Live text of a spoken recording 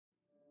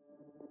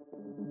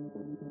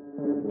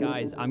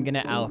Guys, I'm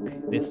gonna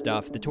alch this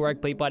stuff. The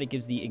Torag plate body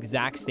gives the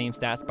exact same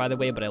stats, by the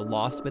way, but I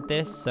lost with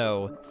this,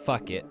 so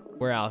fuck it.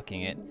 We're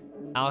alching it.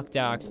 Alch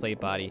Diox plate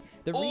body.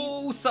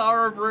 Oh,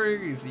 Sarah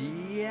Brews!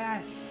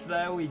 Yes!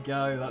 There we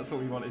go. That's what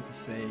we wanted to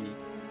see.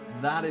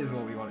 That is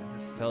what we wanted to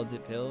see. Filled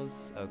it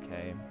pills?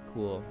 Okay,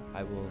 cool.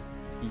 I will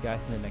see you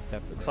guys in the next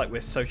episode. Looks like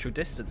we're social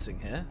distancing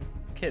here.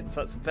 Kids,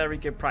 that's very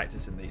good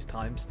practice in these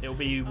times. It'll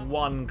be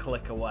one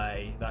click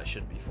away. That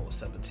should be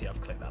 470. I've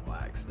clicked that by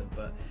accident,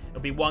 but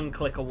it'll be one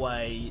click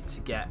away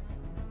to get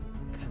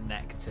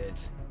connected.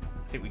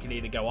 I think we can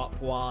either go up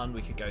one,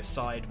 we could go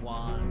side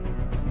one.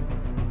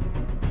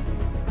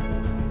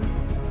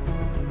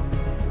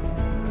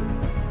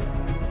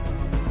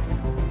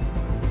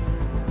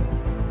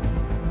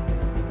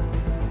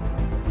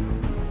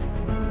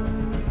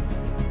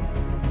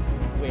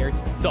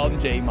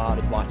 Some J-mod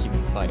is watching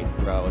these fights,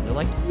 bro, and they're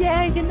like,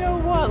 yeah, you know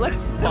what?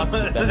 Let's fuck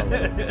with them a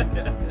little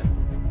bit.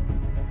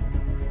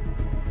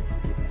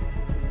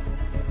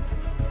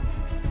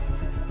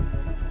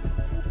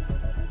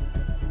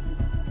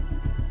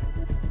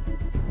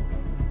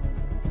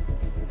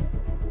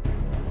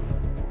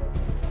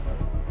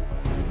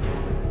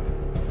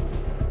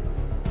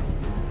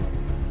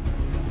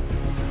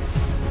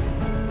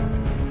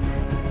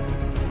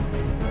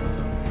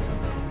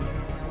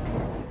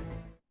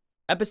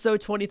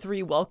 Episode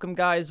 23, welcome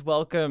guys,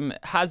 welcome.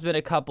 Has been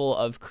a couple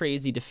of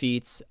crazy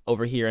defeats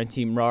over here on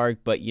Team Rargh,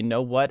 but you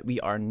know what? We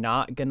are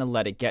not gonna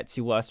let it get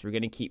to us. We're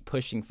gonna keep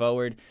pushing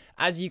forward.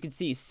 As you can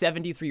see,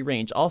 73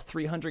 range, all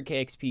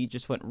 300k XP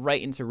just went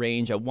right into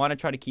range. I wanna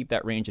try to keep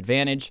that range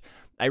advantage.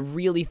 I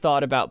really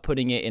thought about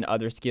putting it in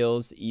other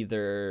skills,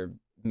 either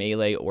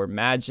melee or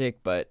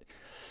magic, but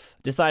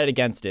decided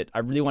against it. I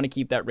really want to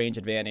keep that range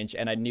advantage,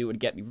 and I knew it would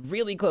get me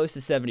really close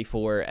to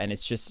 74, and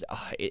it's just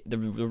the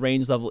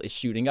range level is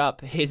shooting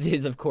up. His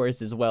is, of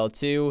course, as well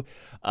too.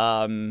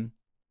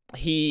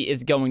 He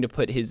is going to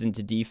put his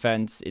into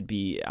defense. I'd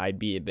be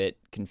a bit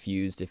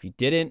confused if he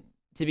didn't,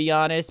 to be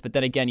honest, but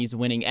then again, he's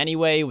winning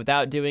anyway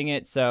without doing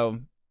it. So,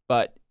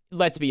 but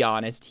let's be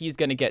honest, he's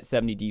going to get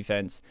 70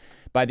 defense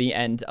by the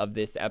end of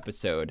this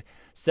episode.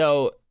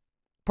 So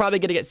probably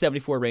going to get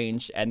 74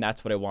 range, and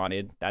that's what I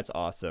wanted. That's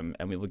awesome,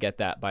 and we will get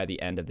that by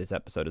the end of this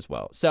episode as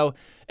well. So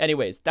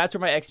anyways, that's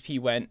where my XP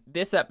went.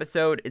 This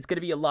episode, it's going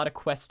to be a lot of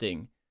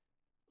questing.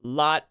 A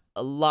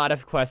lot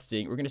of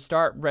questing. We're going to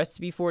start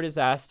Recipe for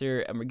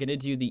Disaster, and we're going to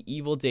do the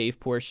Evil Dave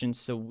portion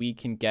so we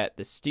can get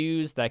the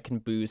stews that can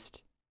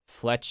boost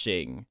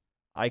fletching.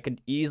 I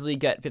could easily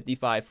get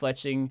 55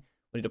 fletching.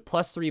 We need a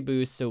 +3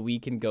 boost so we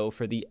can go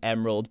for the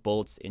Emerald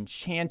Bolts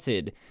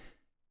Enchanted.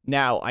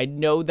 Now, I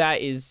know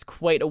that is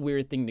quite a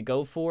weird thing to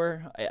go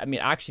for. I mean,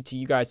 actually, to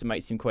you guys, it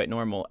might seem quite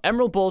normal.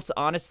 Emerald Bolts,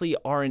 honestly,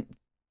 aren't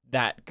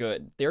that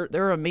good.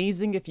 They're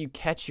amazing if you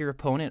catch your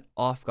opponent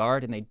off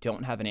guard and they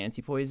don't have an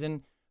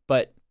anti-poison.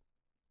 But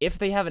if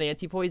they have an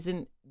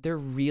anti-poison, they're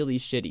really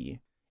shitty.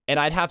 And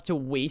I'd have to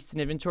waste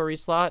an inventory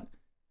slot,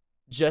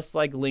 just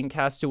like Link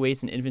has to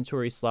waste an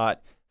inventory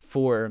slot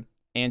for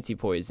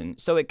anti-poison.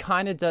 So it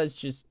kind of does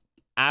just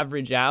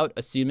average out,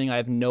 assuming I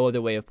have no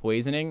other way of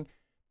poisoning.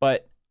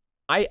 But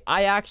I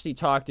actually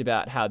talked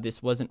about how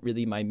this wasn't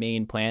really my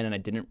main plan, and I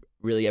didn't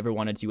really ever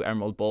want to do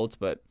Emerald Bolts,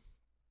 but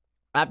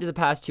after the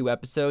past 2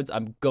 episodes,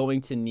 I'm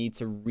going to need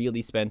to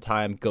really spend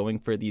time going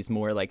for these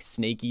more like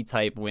snaky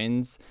type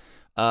wins.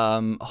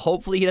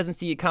 Hopefully he doesn't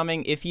see it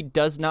coming. If he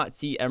does not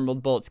see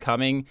Emerald Bolts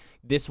coming,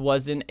 this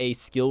wasn't a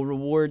skill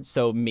reward,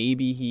 so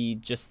maybe he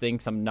just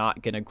thinks I'm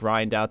not going to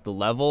grind out the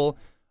level.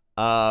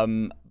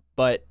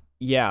 But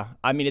yeah,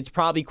 I mean, it's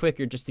probably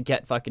quicker just to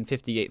get fucking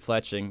 58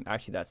 fletching.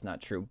 Actually, that's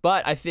not true.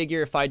 But I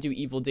figure if I do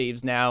Evil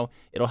Daves now,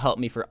 it'll help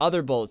me for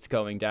other bolts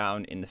going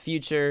down in the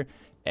future.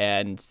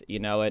 And you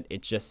know what?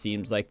 It just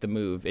seems like the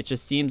move. It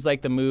just seems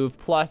like the move.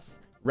 Plus,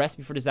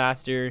 Recipe for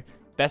Disaster,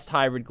 best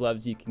hybrid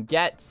gloves you can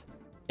get.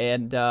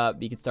 And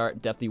we can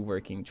start definitely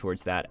working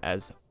towards that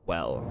as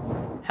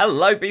well.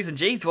 Hello, B's and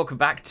G's. Welcome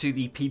back to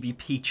the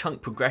PvP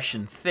chunk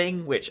progression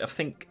thing, which I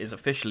think is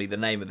officially the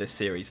name of this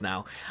series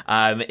now.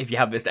 If you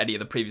have missed any of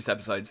the previous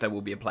episodes, there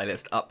will be a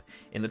playlist up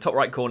in the top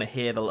right corner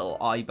here, the little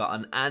I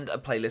button, and a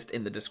playlist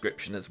in the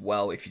description as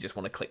well if you just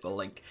want to click the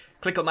link.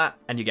 Click on that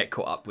and you get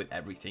caught up with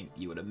everything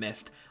you would have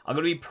missed. I'm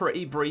going to be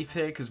pretty brief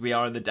here because we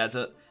are in the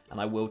desert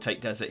and I will take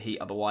desert heat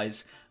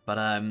otherwise.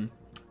 But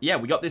yeah,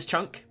 we got this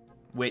chunk,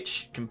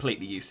 which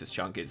completely useless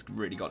chunk. It's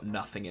really got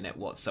nothing in it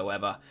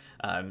whatsoever.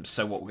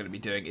 So what we're going to be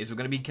doing is we're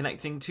going to be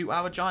connecting to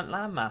our giant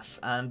landmass,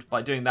 and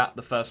by doing that,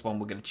 the first one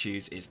we're going to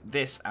choose is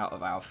this out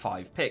of our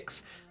 5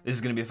 picks. This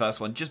is going to be the first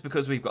one just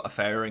because we've got a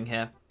fairing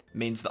here.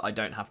 Means that I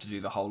don't have to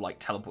do the whole like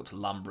teleport to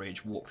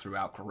Lumbridge, walk through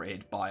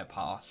Alcarid, buy a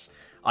pass.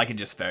 I can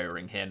just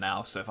fairing here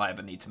now, so if I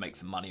ever need to make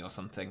some money or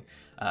something,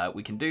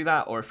 we can do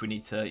that. Or if we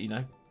need to, you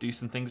know, do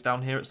some things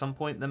down here at some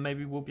point, then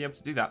maybe we'll be able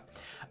to do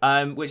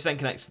that. Which then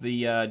connects to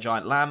the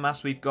giant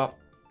landmass we've got.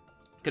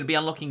 Going to be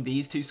unlocking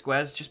these 2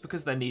 squares just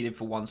because they're needed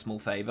for one small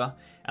favour,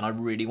 and I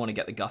really want to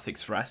get the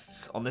Guthix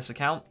Rests on this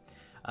account.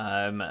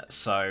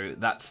 So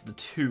that's the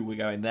 2 we're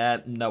going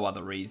there, no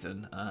other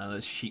reason.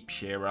 There's Sheep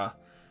Shearer.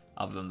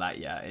 other than that,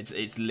 yeah,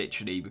 it's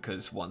literally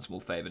because One Small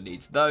Favor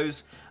needs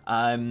those.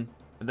 Then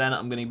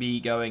I'm going to be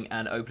going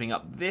and opening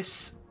up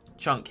this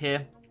chunk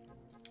here.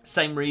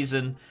 Same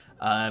reason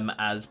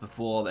as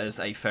before, there's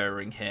a fairy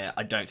ring here.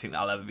 I don't think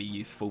that'll ever be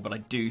useful, but I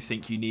do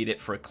think you need it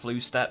for a clue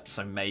step,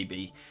 so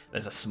maybe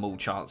there's a small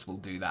chance we'll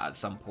do that at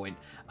some point.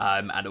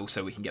 And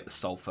also we can get the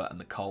sulfur and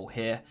the coal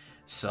here.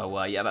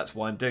 So yeah, that's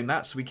why I'm doing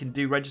that, so we can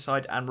do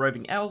Regicide and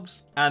Roving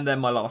Elves. And then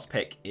my last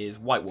pick is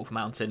White Wolf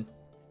Mountain,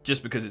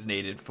 just because it's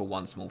needed for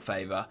One Small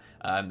Favor.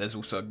 There's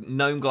also a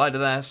gnome glider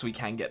there, so we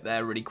can get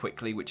there really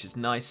quickly, which is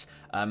nice.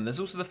 There's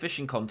also the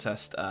fishing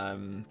contest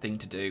thing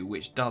to do,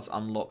 which does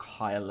unlock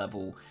higher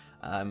level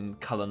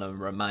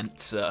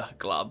Romancer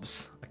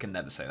gloves. I can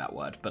never say that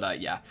word,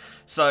 but yeah.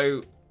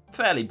 So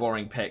fairly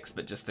boring picks,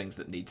 but just things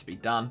that need to be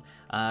done.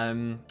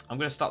 I'm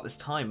going to start this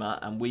timer,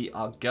 and we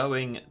are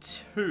going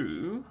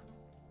to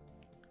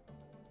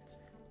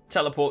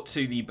teleport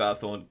to the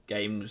Birthorn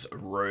Games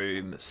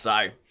room.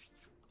 So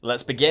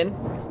let's begin.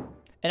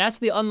 And as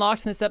for the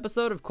unlocks in this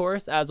episode, of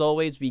course, as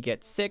always, we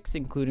get 6,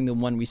 including the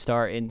one we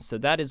start in. So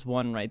that is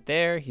 1 right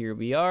there. Here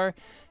we are.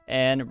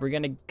 And we're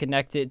going to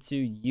connect it to,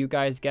 you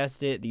guys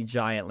guessed it, the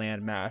giant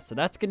landmass. So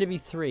that's going to be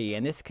 3.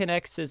 And this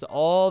connects us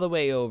all the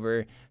way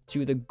over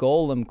to the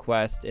Golem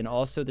quest and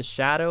also the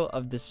Shadow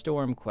of the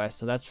Storm quest.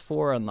 So that's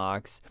 4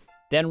 unlocks.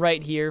 Then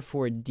right here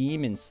for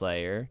Demon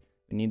Slayer.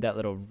 We need that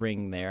little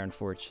ring there,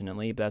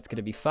 unfortunately. But that's going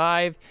to be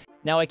 5.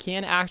 Now I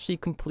can actually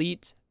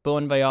complete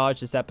Bon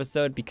Voyage this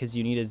episode because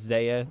you need a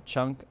Zaya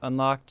chunk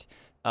unlocked.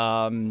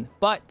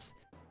 But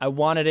I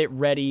wanted it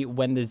ready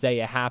when the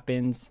Zaya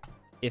happens,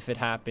 if it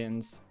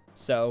happens.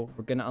 So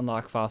we're going to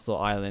unlock Fossil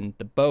Island,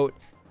 the boat,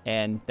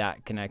 and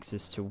that connects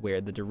us to where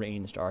the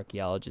deranged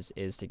archaeologist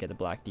is to get the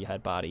Black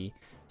D'hide body.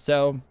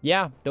 So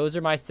yeah, those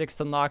are my 6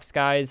 unlocks,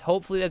 guys.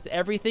 Hopefully that's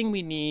everything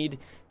we need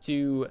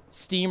to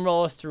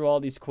steamroll us through all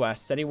these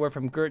quests. Anywhere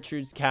from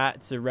Gertrude's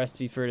Cat to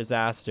Recipe for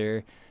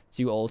Disaster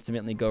to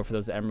ultimately go for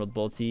those Emerald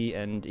Bolty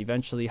and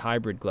eventually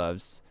Hybrid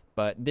Gloves.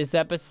 But this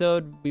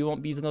episode, we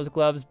won't be using those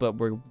gloves, but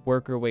we'll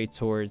work our way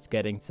towards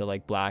getting to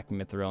like Black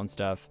Mithril and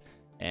stuff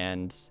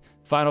and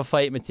final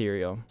fight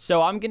material.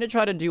 So I'm going to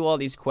try to do all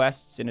these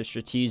quests in a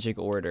strategic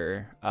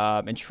order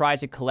and try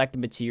to collect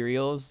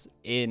materials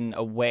in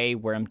a way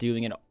where I'm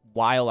doing it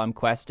while I'm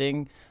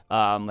questing.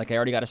 Like I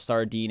already got a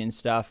sardine and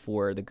stuff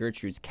for the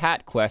Gertrude's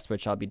Cat quest,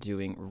 which I'll be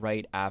doing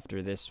right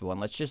after this one.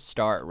 Let's just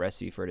start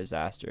Recipe for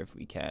Disaster if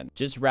we can.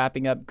 Just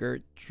wrapping up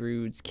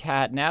Gertrude's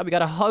Cat. Now we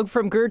got a hug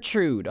from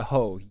Gertrude.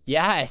 Oh,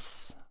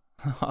 yes.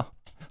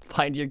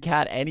 Find your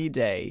cat any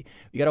day.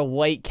 We got a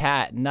white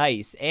cat.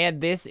 Nice.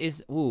 And this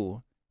is,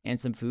 ooh, and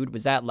some food.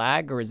 Was that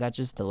lag or is that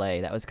just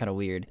delay? That was kind of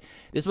weird.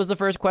 This was the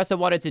first quest I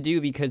wanted to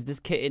do because this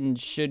kitten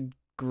should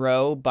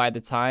grow by the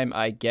time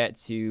I get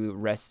to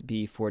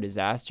Recipe for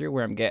Disaster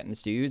where I'm getting the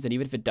stews. And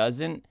even if it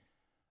doesn't,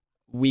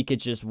 we could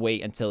just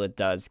wait until it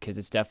does because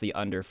it's definitely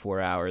under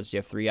 4 hours. We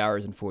have 3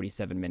 hours and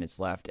 47 minutes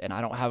left and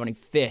I don't have any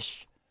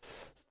fish.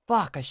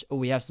 Fuck, oh,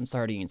 we have some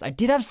sardines. I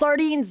did have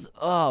sardines!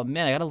 Oh,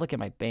 man, I gotta look at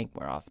my bank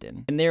more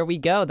often. And there we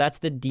go. That's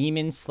the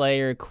Demon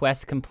Slayer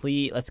quest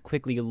complete. Let's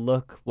quickly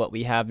look what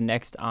we have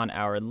next on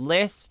our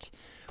list.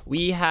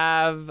 We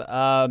have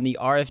the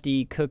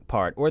RFD cook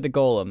part, or the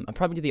Golem. I'll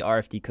probably do the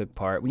RFD cook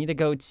part. We need to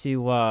go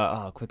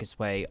to, quickest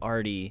way,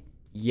 Artie.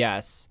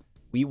 Yes,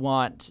 we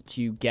want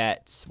to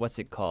get, what's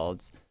it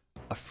called?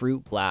 A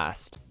fruit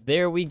blast.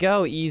 There we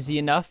go. Easy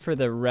enough for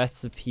the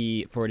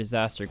Recipe for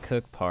Disaster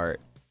cook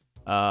part.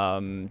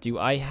 Do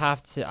I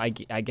have to, I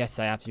guess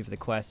I have to do for the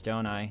quest,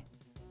 don't I?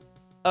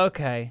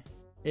 Okay.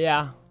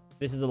 Yeah.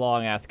 This is a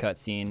long ass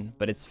cutscene,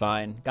 but it's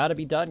fine. Gotta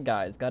be done,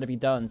 guys. Gotta be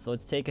done. So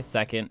let's take a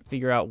second,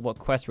 figure out what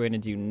quest we're gonna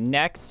do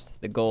next.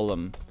 The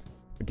Golem.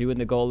 We're doing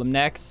the Golem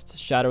next.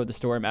 Shadow of the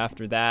Storm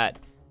after that.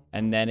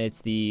 And then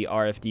it's the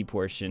RFD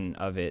portion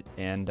of it.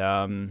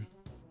 And,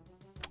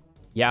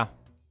 yeah.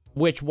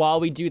 Which,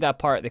 while we do that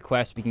part of the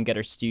quest, we can get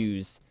our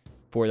stews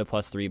for the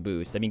 +3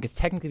 boost. I mean, because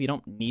technically we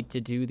don't need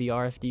to do the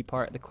RFD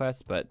part of the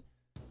quest, but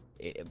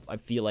I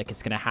feel like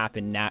it's going to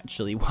happen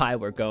naturally while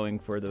we're going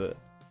for the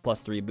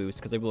 +3 boost,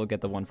 because I will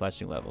get the 1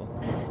 fleshing level.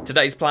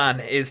 Today's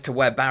plan is to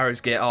wear Barrow's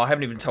gear. Oh, I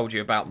haven't even told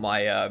you about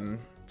my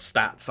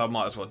stats, so I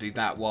might as well do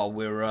that while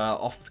we're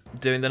off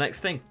doing the next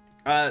thing.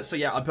 So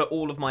yeah, I put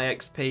all of my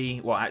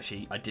XP, well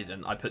actually I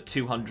didn't, I put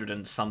 200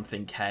 and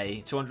something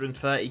K,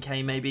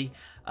 230k maybe,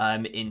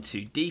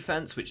 into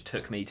defense, which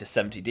took me to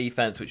 70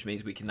 defense, which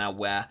means we can now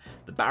wear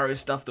the Barrow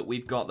stuff that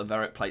we've got, the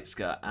Verric plate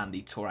skirt and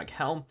the Torag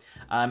helm,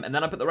 and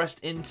then I put the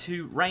rest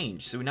into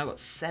range, so we now got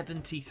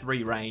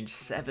 73 range,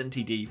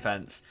 70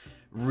 defense.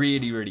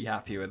 Really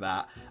happy with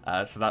that.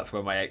 So that's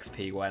where my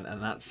XP went,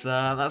 and that's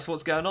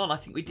what's going on. I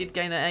think we did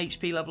gain an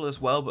HP level as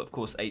well, but of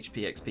course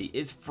HP XP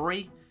is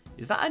free.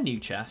 Is that a new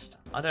chest?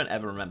 I don't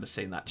ever remember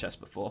seeing that chest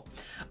before.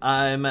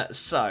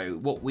 So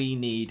what we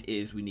need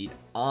is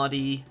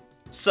Ardy.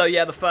 So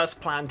yeah, the first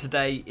plan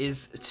today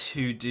is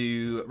to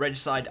do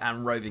Regicide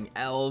and Roving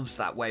Elves.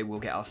 That way we'll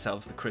get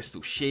ourselves the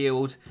Crystal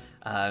Shield,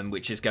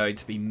 which is going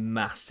to be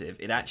massive.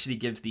 It actually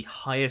gives the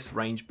highest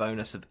range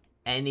bonus of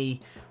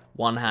any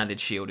one-handed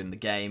shield in the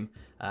game.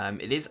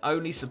 It is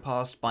only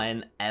surpassed by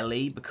an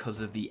Ellie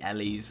because of the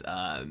Ellie's,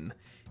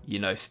 you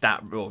know,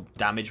 stat or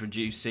damage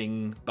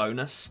reducing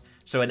bonus.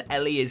 So an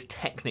Ellie is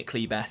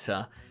technically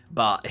better,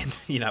 but,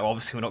 you know,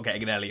 obviously we're not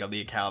getting an Ellie on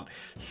the account.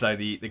 So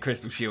the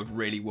Crystal Shield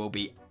really will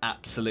be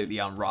absolutely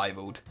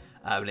unrivaled.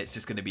 And it's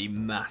just going to be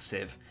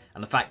massive.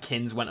 And the fact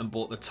Kins went and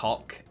bought the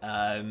Tok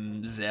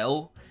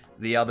Zill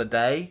the other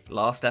day,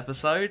 last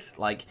episode,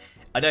 like,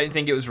 I don't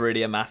think it was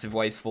really a massive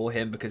waste for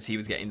him because he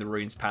was getting the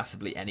runes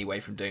passively anyway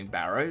from doing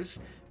barrows.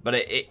 But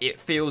it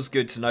feels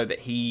good to know that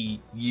he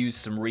used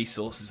some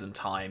resources and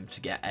time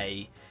to get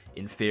a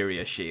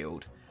inferior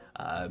shield.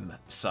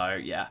 So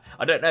yeah,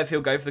 I don't know if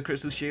he'll go for the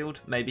Crystal Shield.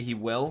 Maybe he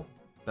will,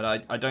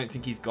 but I don't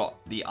think he's got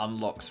the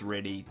unlocks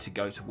ready to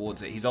go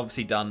towards it. He's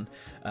obviously done.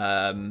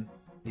 I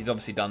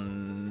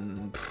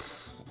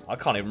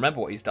can't even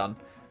remember what he's done,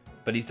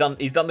 but he's done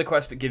the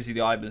quest that gives you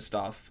the item and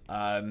stuff.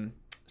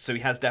 So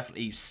he has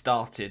definitely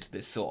started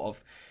this sort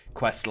of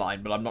quest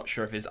line, but I'm not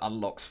sure if his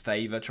unlocks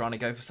favor trying to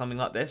go for something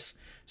like this.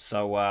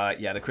 So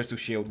yeah, the Crystal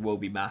Shield will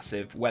be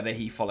massive. Whether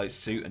he follows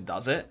suit and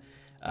does it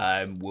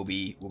will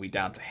be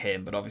down to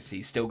him. But obviously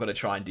he's still got to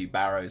try and do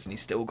barrows, and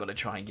he's still got to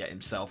try and get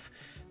himself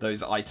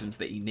those items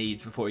that he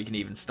needs before he can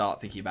even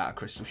start thinking about a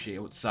Crystal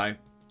Shield. So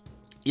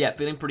yeah,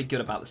 feeling pretty good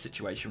about the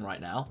situation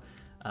right now.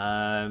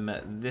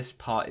 This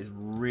part is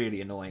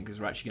really annoying because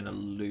we're actually going to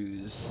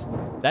lose.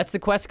 That's the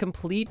quest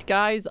complete,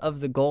 guys, of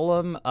the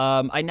golem.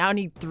 I now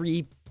need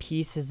 3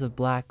 pieces of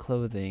black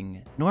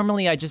clothing.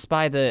 Normally I just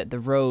buy the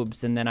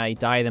robes and then I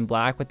dye them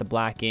black with the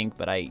black ink,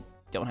 but I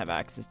don't have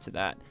access to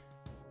that.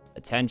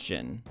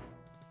 Attention,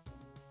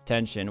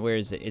 where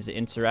is it? Is it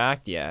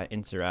interact? Yeah,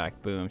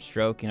 interact. Boom.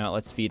 Stroke. You know,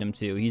 let's feed him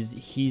too.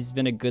 He's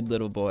been a good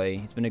little boy.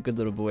 He's been a good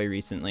little boy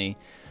recently.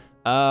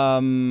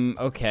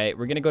 Okay,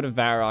 we're gonna go to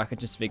Varrock and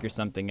just figure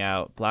something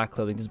out. Black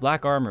clothing. Does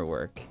black armor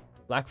work?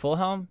 Black full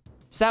helm?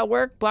 Does that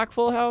work? Black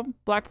full helm?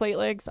 Black plate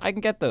legs? I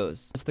can get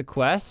those. That's the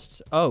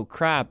quest. Oh,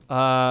 crap.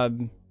 Oh,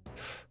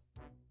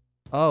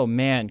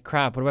 man.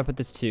 Crap. What do I put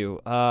this to?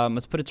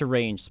 Let's put it to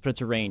range. Let's put it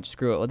to range.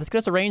 Screw it. Let's get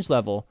us a range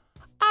level.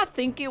 I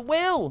think it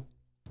will.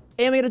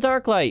 Animate a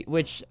dark light,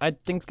 which I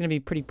think is going to be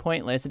pretty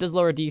pointless. It does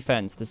lower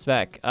defense, the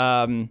spec.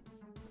 By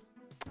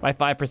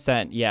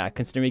 5%. Yeah,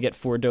 considering we get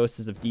 4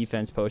 doses of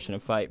defense potion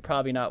of fight.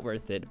 Probably not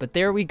worth it. But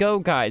there we go,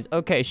 guys.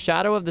 Okay,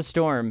 Shadow of the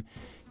Storm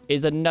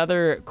is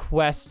another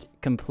quest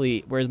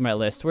complete. Where's my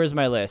list? Where's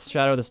my list?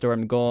 Shadow of the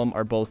Storm and Golem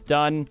are both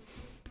done.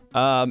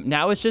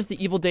 Now it's just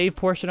the Evil Dave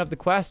portion of the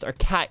quest. Our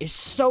cat is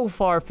so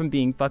far from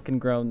being fucking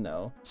grown,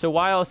 though. So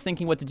while I was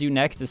thinking what to do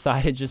next,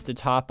 decided just to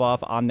top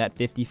off on that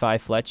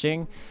 55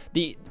 fletching.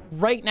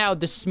 Right now,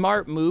 the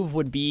smart move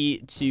would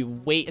be to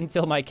wait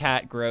until my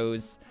cat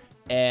grows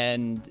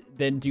and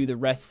then do the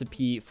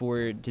recipe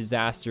for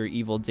Disaster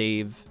Evil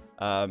Dave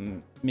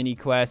mini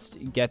quest,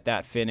 get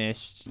that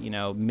finished, you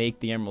know, make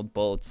the emerald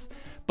bolts.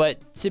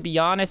 But to be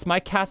honest, my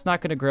cat's not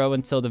going to grow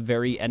until the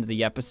very end of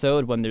the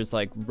episode when there's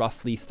like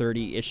roughly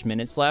 30-ish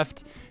minutes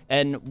left.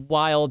 And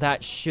while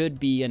that should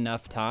be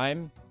enough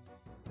time,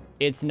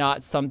 it's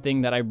not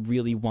something that I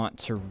really want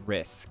to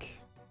risk,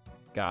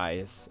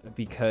 guys,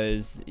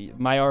 because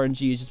my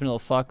RNG has just been a little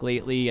fucked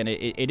lately, and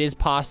it is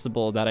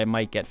possible that I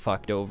might get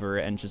fucked over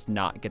and just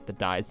not get the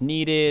dyes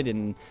needed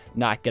and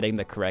not getting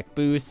the correct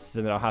boosts,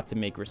 and then I'll have to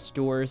make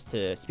restores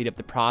to speed up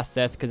the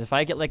process. Because if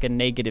I get like a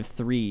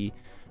 -3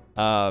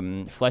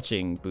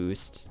 fletching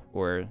boost,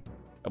 or it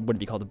wouldn't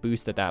be called a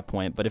boost at that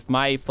point, but if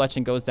my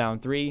fletching goes down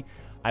 3,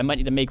 I might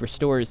need to make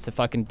restores to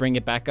fucking bring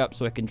it back up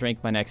so I can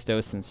drink my next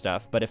dose and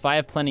stuff. But if I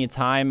have plenty of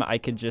time, I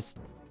could just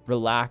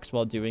relax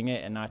while doing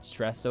it and not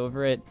stress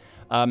over it.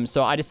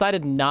 So I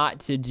decided not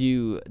to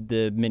do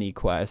the mini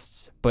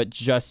quests, but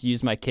just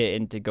use my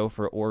kitten to go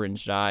for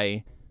orange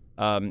dye.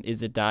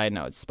 Is it dye?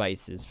 No, it's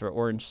spices for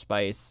orange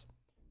spice.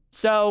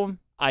 So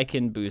I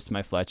can boost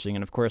my fletching,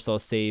 and of course I'll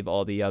save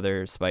all the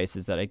other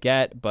spices that I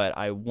get, but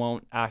I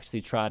won't actually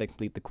try to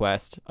complete the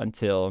quest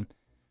until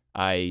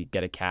I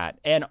get a cat.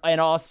 And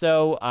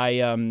also I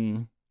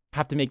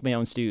have to make my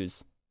own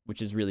stews,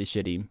 which is really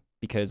shitty,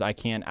 because I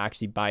can't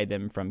actually buy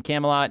them from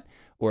Camelot,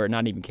 or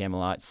not even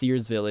Camelot,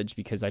 Sears Village,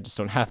 because I just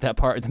don't have that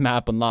part of the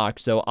map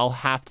unlocked. So I'll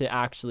have to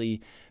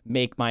actually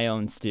make my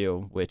own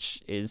stew,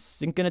 which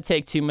isn't going to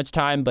take too much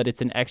time, but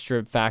it's an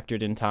extra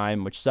factored in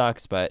time, which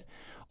sucks, but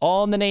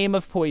all in the name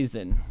of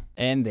poison.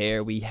 And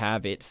there we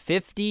have it,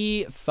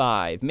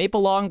 55.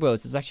 Maple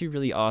longbows is actually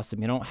really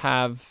awesome. You don't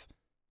have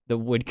the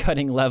wood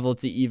cutting level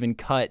to even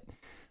cut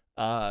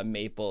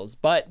maples,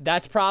 but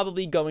that's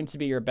probably going to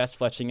be your best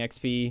fletching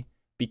XP,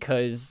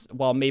 because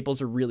while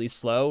maples are really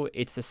slow,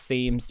 it's the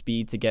same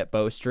speed to get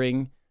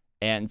bowstring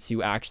and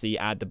to actually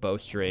add the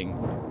bowstring.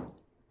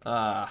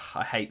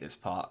 I hate this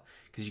part,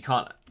 because you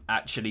can't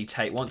actually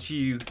take... Once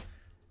you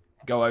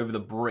go over the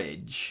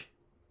bridge,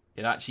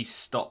 it actually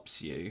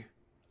stops you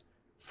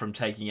from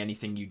taking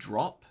anything you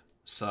drop.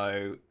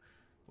 So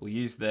we'll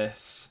use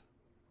this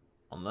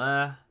on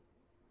there,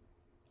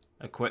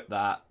 equip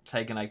that,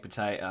 take an egg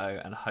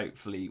potato, and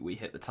hopefully we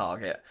hit the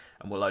target,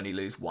 and we'll only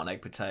lose 1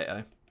 egg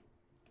potato.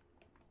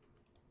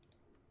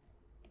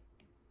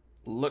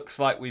 looks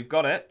like we've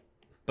got it.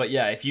 But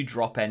yeah, if you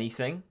drop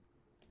anything,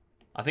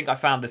 I think I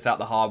found this out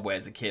the hard way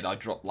as a kid. I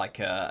dropped like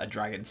a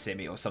dragon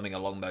simmy or something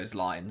along those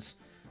lines,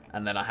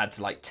 and then I had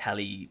to like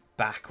telly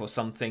back or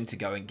something to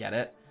go and get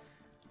it.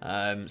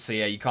 So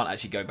yeah, you can't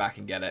actually go back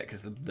and get it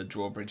because the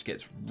drawbridge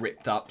gets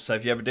ripped up. So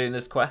if you're ever doing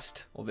this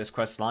quest or this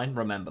quest line,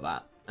 remember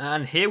that.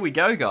 And here we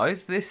go,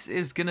 guys. This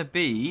is going to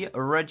be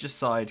a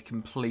Regicide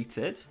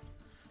completed.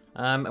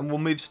 And we'll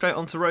move straight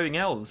on to Roving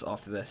Elves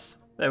after this.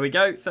 There we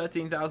go.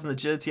 13,000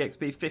 agility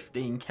XP,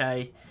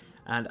 15k,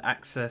 and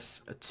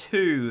access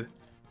to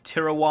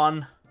Tier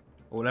 1,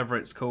 or whatever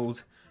it's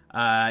called.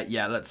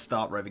 Yeah, let's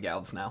start Roving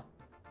Elves now.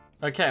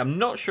 Okay, I'm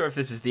not sure if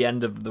this is the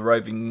end of the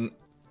Roving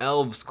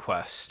Elves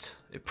quest.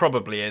 It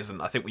probably isn't.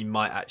 I think we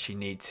might actually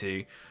need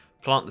to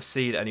plant the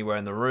seed anywhere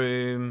in the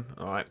room.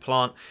 Alright,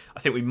 plant.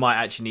 I think we might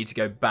actually need to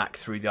go back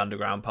through the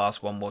underground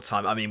pass one more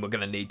time. I mean, we're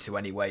going to need to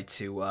anyway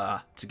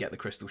to get the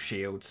crystal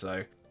shield,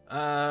 so...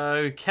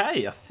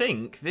 Okay, I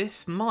think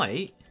this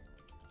might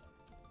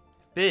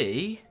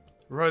be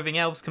Roving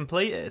Elves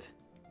completed.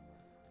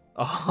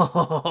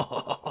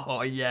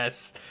 Oh,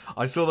 yes.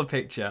 I saw the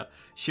picture.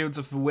 Shields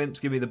are for wimps,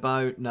 give me the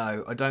bow.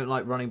 No, I don't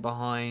like running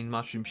behind.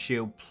 Mushroom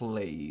shield,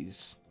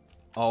 please.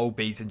 Oh,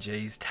 B's and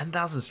G's.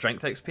 10,000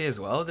 strength XP as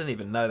well. I didn't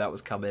even know that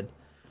was coming.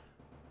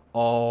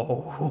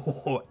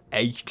 Oh,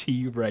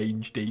 80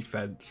 range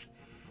defense.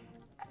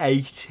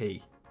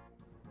 80.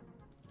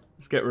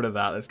 Let's get rid of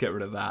that. Let's get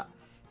rid of that.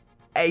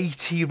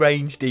 80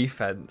 range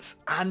defense.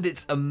 And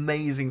it's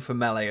amazing for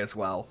melee as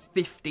well.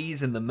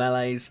 50s in the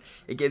melees.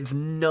 It gives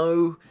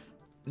no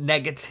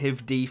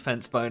negative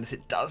defense bonus.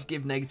 It does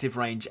give negative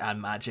range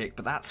and magic,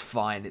 but that's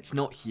fine. It's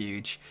not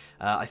huge.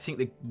 I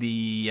think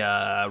the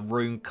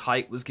rune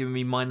kite was giving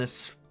me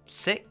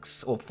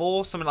 -6 or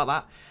 4, something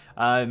like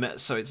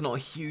that. So it's not a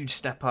huge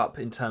step up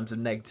in terms of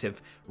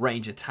negative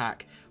range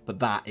attack, but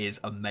that is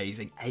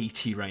amazing.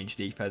 80 range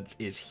defense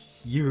is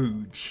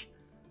huge.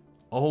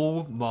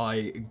 Oh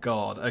my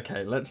god.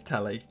 Okay, let's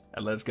telly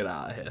and let's get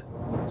out of here.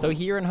 So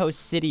here in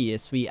Host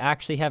Sidious, we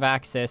actually have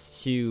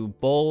access to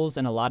bowls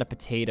and a lot of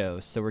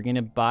potatoes. So we're going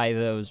to buy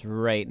those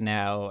right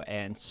now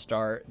and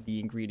start the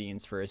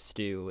ingredients for a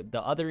stew.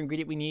 The other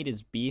ingredient we need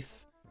is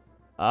beef.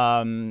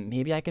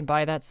 Maybe I can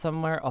buy that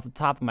somewhere off the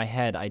top of my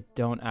head. I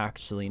don't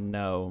actually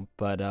know.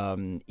 But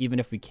even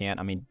if we can't,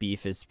 I mean,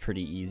 beef is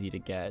pretty easy to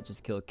get.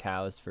 Just kill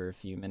cows for a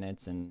few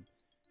minutes and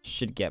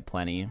should get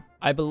plenty.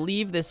 I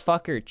believe this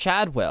fucker,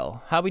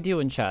 Chadwell. How we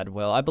doing,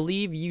 Chadwell? I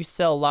believe you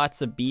sell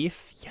lots of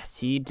beef. Yes,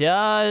 he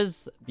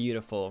does.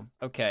 Beautiful.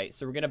 Okay,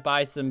 so we're gonna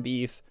buy some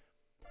beef.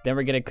 Then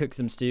we're gonna cook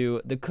some stew.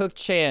 The cook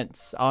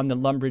chance on the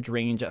Lumbridge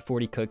range at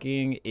 40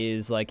 cooking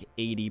is like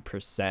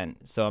 80%.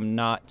 So I'm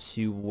not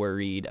too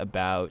worried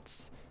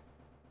about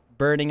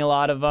burning a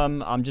lot of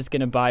them. I'm just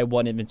gonna buy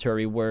one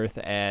inventory worth,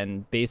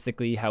 and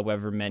basically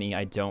however many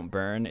I don't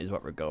burn is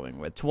what we're going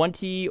with.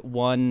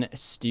 21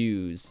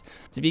 stews.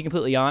 To be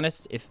completely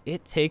honest, if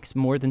it takes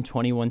more than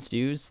 21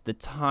 stews, the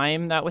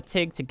time that would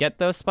take to get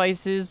those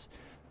spices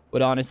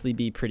would honestly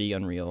be pretty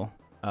unreal.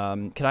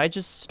 Could I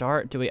just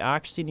start? Do we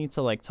actually need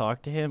to like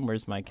talk to him?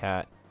 Where's my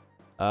cat?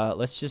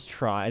 Let's just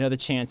try. I know the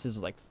chances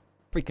is like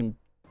freaking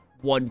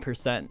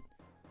 1%.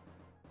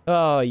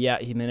 Oh, yeah,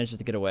 he manages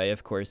to get away.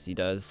 Of course he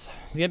does.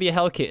 He's gonna be a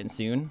hell kitten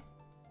soon.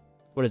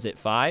 What is it,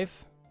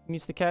 5 he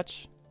needs to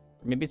catch?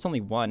 Or maybe it's only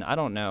 1. I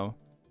don't know.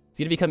 He's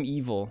gonna become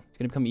evil. He's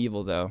gonna become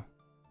evil, though.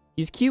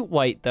 He's cute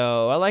white,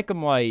 though. I like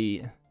him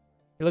white.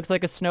 He looks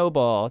like a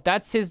snowball.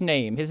 That's his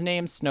name. His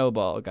name's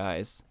Snowball,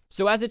 guys.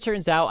 So as it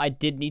turns out, I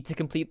did need to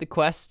complete the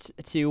quest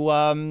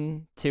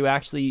to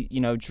actually,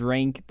 you know,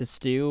 drink the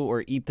stew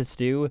or eat the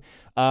stew.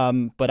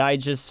 But I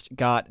just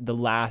got the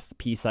last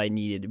piece I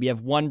needed. We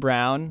have 1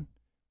 brown.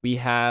 We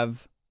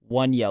have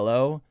 1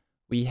 yellow.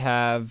 We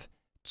have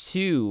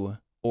 2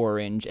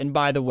 orange. And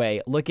by the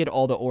way, look at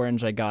all the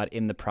orange I got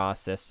in the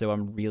process. So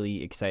I'm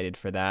really excited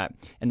for that.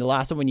 And the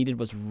last one we needed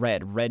was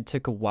red. Red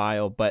took a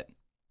while, but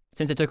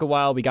since it took a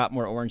while, we got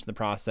more orange in the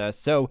process.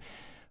 So,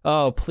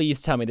 oh,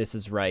 please tell me this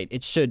is right.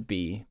 It should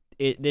be.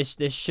 This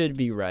should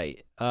be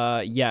right.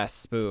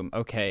 Yes, boom.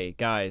 Okay,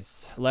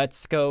 guys,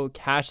 let's go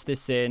cash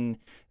this in.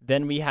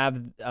 Then we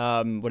have,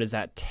 what is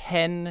that?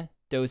 10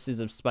 doses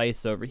of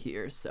spice over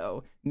here,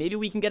 so maybe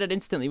we can get it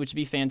instantly, which would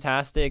be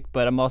fantastic.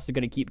 But I'm also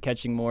going to keep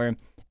catching more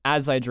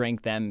as I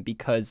drink them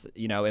because,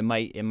 you know, it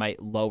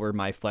might lower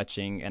my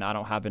fletching, and I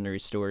don't have any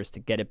restores to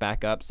get it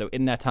back up. So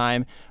in that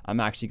time, I'm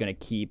actually going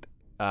to keep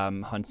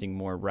hunting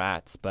more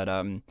rats. But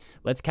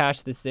let's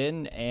cash this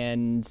in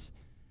and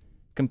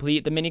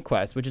complete the mini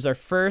quest, which is our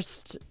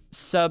first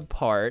sub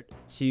part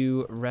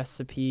to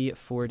Recipe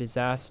for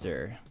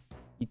Disaster.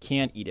 You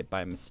can't eat it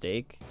by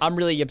mistake. I'm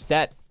really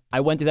upset. I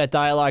went through that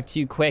dialogue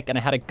too quick, and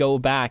I had to go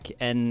back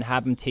and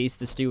have him taste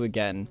the stew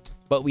again.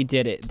 But we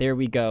did it. There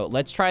we go.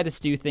 Let's try the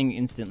stew thing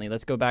instantly.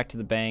 Let's go back to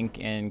the bank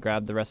and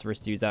grab the rest of our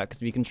stews out,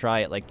 because we can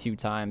try it like 2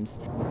 times.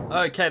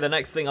 Okay, the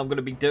next thing I'm going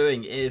to be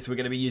doing is we're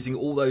going to be using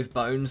all those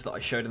bones that I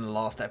showed in the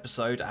last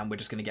episode, and we're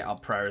just going to get our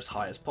prayer as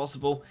high as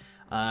possible.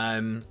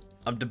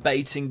 I'm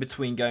debating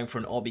between going for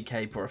an obby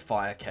cape or a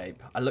fire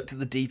cape. I looked at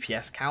the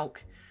DPS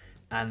calc,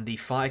 and the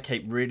fire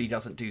cape really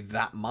doesn't do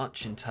that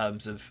much in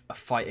terms of a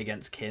fight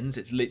against kins.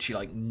 It's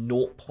literally like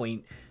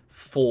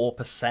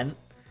 0.4%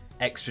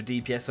 extra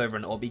DPS over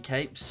an obby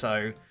cape,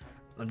 so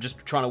I'm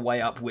just trying to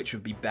weigh up which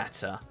would be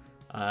better.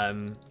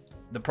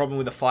 The problem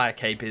with the fire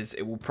cape is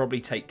it will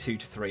probably take 2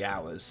 to 3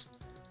 hours.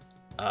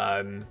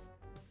 And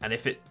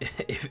if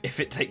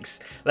it takes,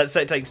 let's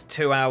say it takes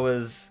 2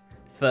 hours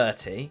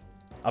 30,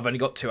 I've only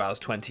got 2 hours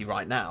 20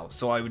 right now,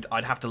 so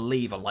I'd have to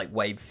leave on like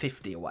wave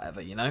 50 or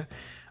whatever, you know.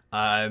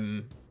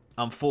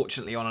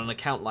 Unfortunately, on an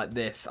account like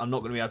this, I'm not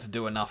going to be able to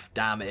do enough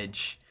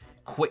damage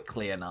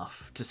quickly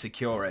enough to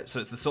secure it.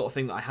 So it's the sort of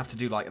thing that I have to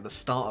do like at the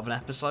start of an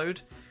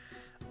episode.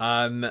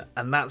 And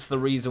that's the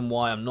reason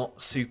why I'm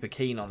not super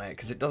keen on it,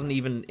 because it doesn't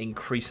even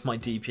increase my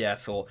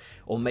DPS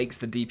or makes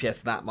the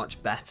DPS that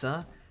much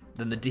better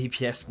than the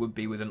DPS would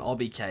be with an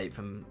obby cape.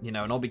 And, you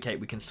know, an obby cape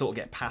we can sort of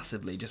get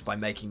passively just by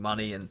making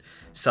money and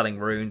selling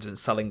runes and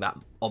selling that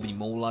obby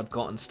maul I've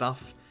got and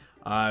stuff.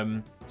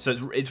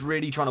 So it's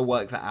really trying to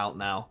work that out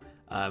now,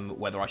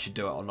 whether I should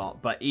do it or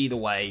not. But either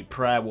way,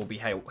 prayer will be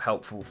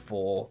helpful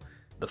for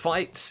the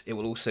fights. It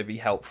will also be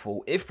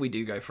helpful if we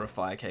do go for a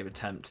fire cave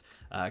attempt,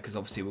 because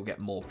obviously we'll get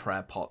more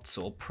prayer pots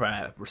or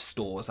prayer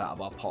restores out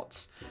of our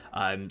pots.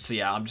 So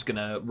yeah, I'm just going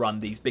to run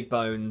these big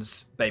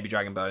bones, baby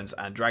dragon bones,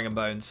 and dragon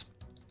bones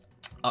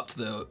up to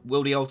the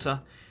wildy altar,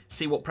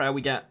 see what prayer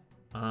we get.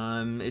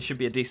 It should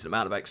be a decent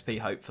amount of XP,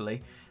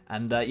 hopefully.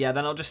 And yeah,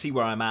 then I'll just see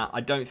where I'm at.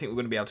 I don't think we're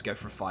going to be able to go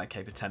for a fire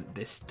cape attempt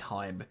this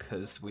time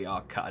because we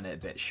are cutting it a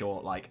bit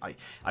short. Like, I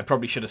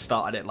probably should have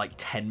started it like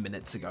 10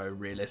 minutes ago,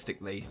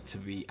 realistically, to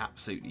be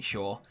absolutely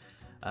sure.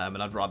 And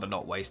I'd rather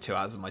not waste 2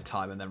 hours of my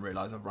time and then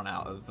realise I've run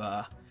out of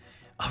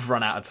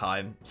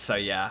time. So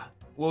yeah,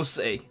 we'll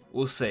see.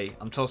 We'll see.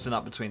 I'm tossing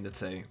up between the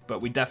two,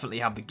 but we definitely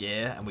have the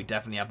gear and we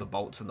definitely have the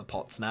bolts and the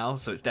pots now.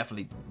 So it's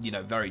definitely, you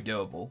know, very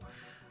doable.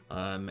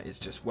 It's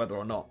just whether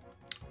or not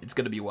it's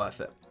going to be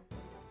worth it.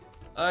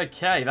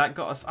 Okay, that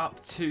got us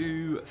up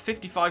to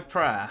 55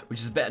 prayer, which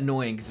is a bit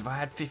annoying because if I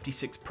had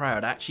 56 prayer,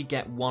 I'd actually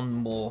get one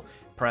more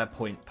prayer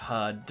point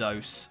per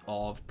dose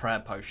of prayer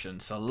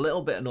potion. So a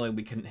little bit annoying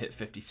we couldn't hit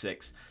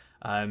 56.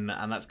 And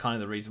that's kind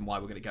of the reason why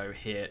we're going to go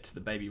here to the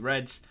baby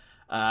reds.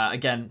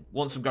 Again,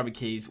 want some grubby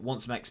keys,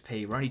 want some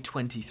XP. We're only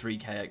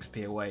 23k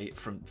XP away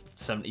from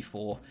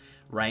 74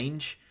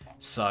 range.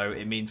 So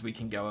it means we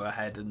can go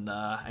ahead and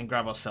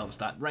grab ourselves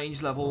that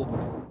range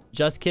level.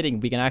 Just kidding.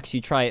 We can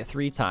actually try it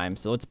 3 times.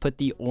 So let's put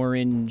the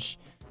orange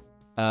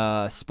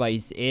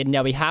spice in.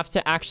 Now we have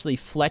to actually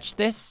fletch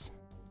this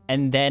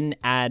and then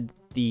add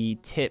the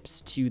tips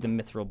to the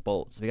mithril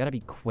bolt. So we got to be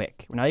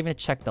quick. We're not even going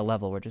to check the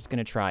level. We're just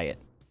going to try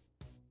it.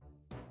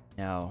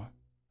 No.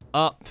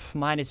 Oh,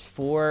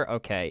 -4.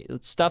 Okay.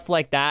 Stuff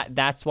like that.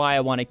 That's why I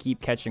want to keep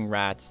catching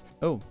rats.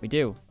 Oh, we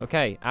do.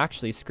 Okay.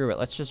 Actually, screw it.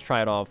 Let's just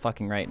try it all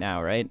fucking right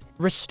now, right?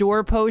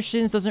 Restore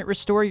potions doesn't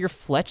restore your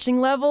fletching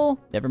level?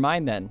 Never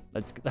mind then.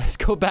 Let's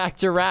go back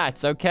to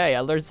rats. Okay.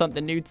 I learned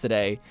something new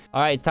today.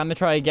 All right. It's time to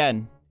try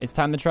again. It's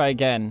time to try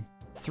again.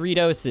 3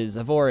 doses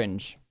of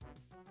orange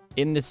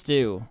in the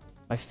stew.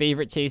 My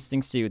favorite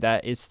tasting stew.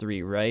 That is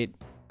 3, right?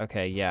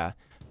 Okay. Yeah.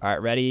 All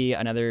right. Ready?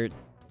 Another...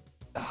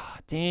 Oh,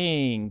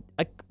 dang.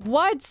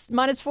 What?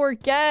 -4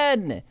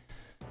 again.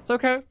 It's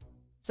okay.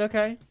 It's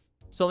okay.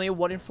 It's only a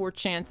 1 in 4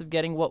 chance of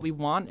getting what we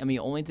want, and we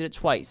only did it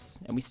twice.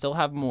 And we still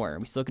have more.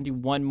 We still can do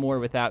 1 more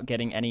without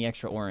getting any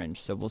extra orange.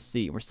 So we'll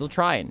see. We're still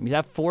trying. We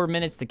have 4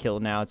 minutes to kill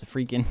now to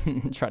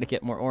freaking try to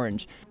get more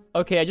orange.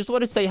 Okay, I just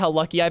want to say how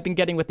lucky I've been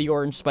getting with the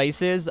orange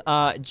spices.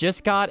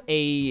 Just got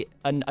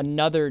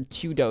another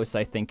 2 dose,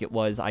 I think it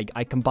was.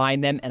 I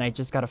combined them, and I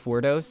just got a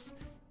 4 dose.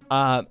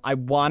 I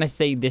want to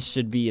say this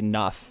should be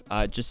enough,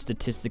 just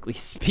statistically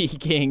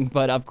speaking,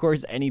 but of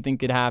course anything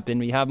could happen.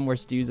 We have more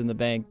stews in the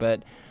bank,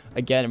 but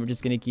again, we're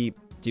just going to keep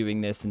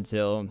doing this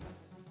until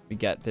we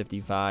get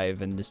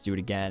 55 and just do it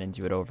again and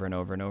do it over and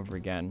over and over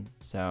again.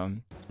 So,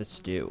 the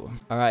stew.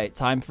 All right,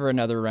 time for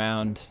another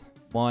round.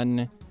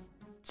 1,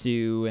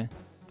 2,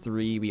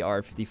 3. We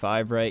are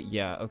 55, right?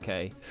 Yeah,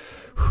 okay.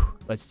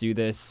 Let's do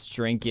this.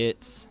 Drink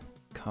it.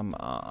 Come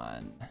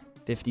on.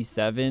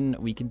 57.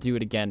 We can do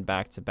it again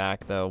back to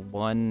back though.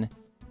 1,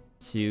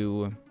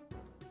 2,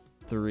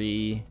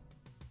 3.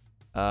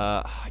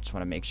 I just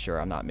want to make sure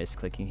I'm not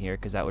misclicking here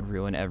because that would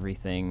ruin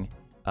everything.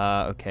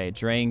 Okay,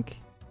 drink.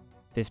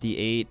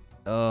 58.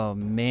 Oh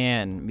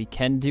man, we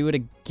can do it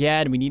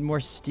again. We need more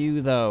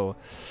stew though.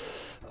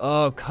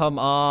 Oh, come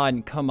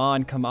on. Come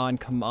on, come on,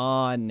 come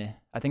on.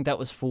 I think that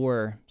was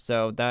 4.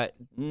 So that,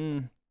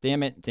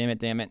 damn it, damn it,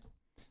 damn it.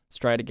 Let's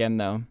try it again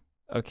though.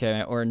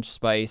 Okay, orange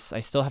spice.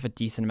 I still have a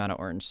decent amount of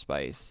orange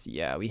spice.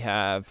 Yeah, we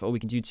have... Oh, we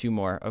can do 2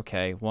 more.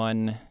 Okay,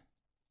 1,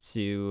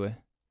 2,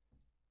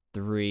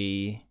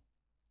 3.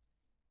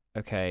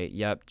 Okay,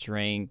 yep,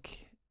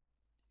 drink.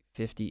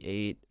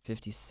 58,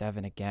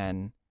 57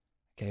 again.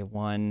 Okay,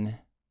 1,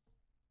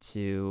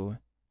 2,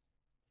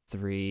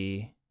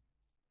 3.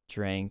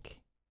 Drink.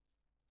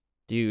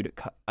 Dude,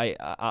 Okay,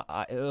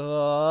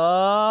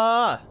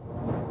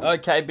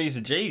 B's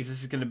and G's.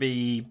 This is going to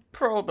be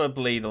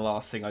probably the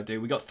last thing I do.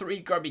 We got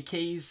 3 grubby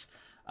keys.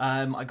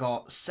 I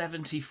got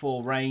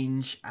 74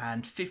 range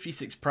and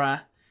 56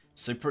 prayer.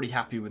 So pretty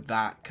happy with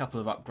that. Couple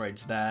of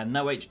upgrades there.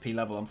 No HP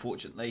level,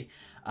 unfortunately.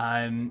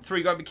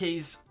 3 grubby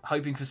keys.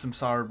 Hoping for some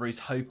Sorrow Breeze.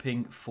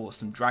 Hoping for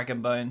some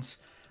Dragon Bones.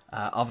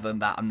 Other than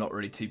that, I'm not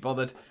really too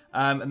bothered.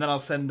 And then I'll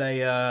send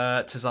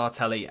a Tazar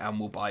Telly and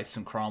we'll buy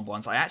some Cramp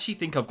ones. I actually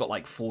think I've got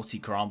like 40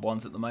 Cramp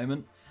ones at the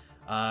moment.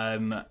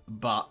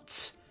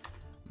 But,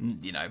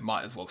 you know,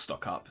 might as well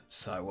stock up.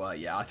 So,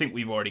 yeah, I think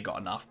we've already got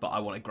enough, but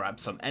I want to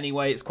grab some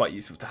anyway. It's quite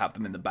useful to have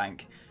them in the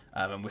bank.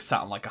 And we're sat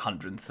on like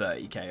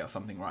 130k or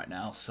something right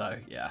now. So,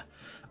 yeah.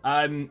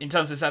 In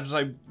terms of this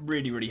episode,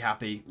 really, really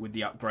happy with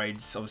the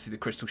upgrades. Obviously, the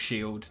Crystal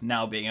Shield,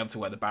 now being able to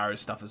wear the Barrow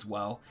stuff as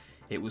well.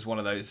 It was one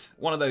of those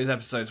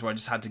episodes where I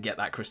just had to get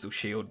that Crystal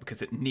Shield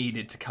because it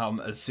needed to come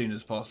as soon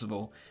as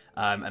possible.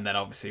 And then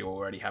obviously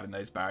already having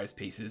those Barrows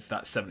pieces,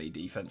 that 70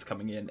 defense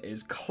coming in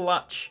is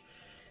clutch.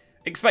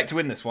 Expect to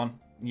win this one,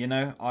 you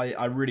know,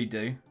 I really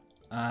do.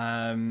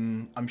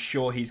 I'm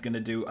sure he's going to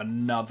do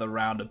another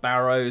round of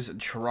Barrows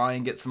and try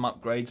and get some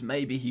upgrades.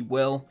 Maybe he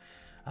will.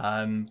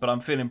 But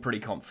I'm feeling pretty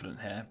confident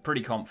here.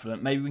 Pretty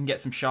confident. Maybe we can get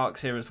some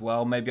Sharks here as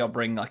well. Maybe I'll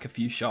bring like a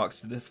few Sharks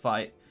to this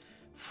fight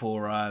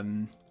for...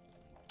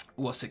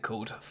 what's it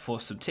called?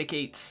 For some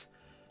tickets.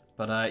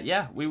 But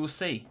yeah, we will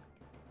see.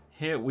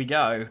 Here we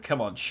go.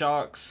 Come on,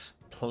 Sharks,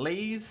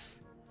 please.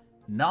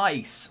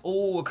 Nice.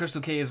 Oh, a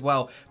Crystal Key as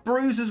well.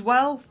 Bruise as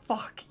well?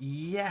 Fuck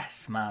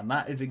yes, man.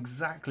 That is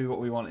exactly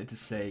what we wanted to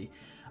see.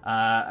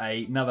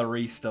 Another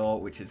restore,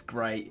 which is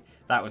great.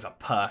 That was a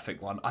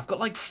perfect one. I've got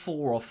like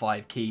 4 or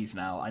 5 keys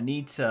now. I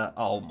need to...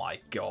 Oh my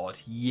god.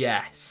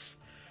 Yes.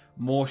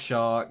 More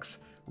Sharks.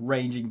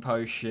 Ranging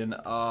potion.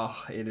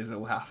 Oh, it is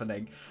all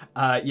happening.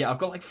 Yeah, I've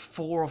got like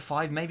 4 or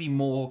 5, maybe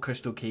more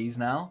Crystal Keys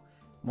now.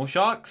 More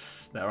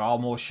Sharks. There are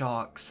more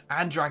Sharks.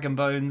 And Dragon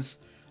Bones.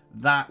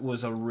 That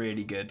was a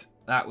really good...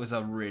 That was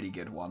a really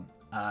good one.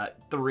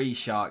 3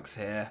 Sharks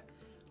here.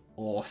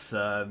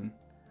 Awesome.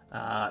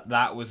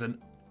 That was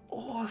an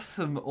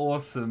awesome,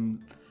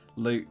 awesome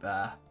loot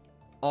there.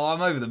 Oh,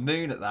 I'm over the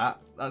moon at that.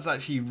 That's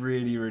actually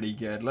really, really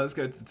good. Let's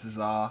go to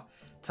Tazar.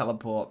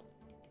 Teleport.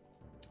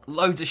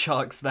 Loads of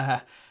Sharks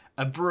there.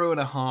 A brew and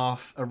a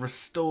half. A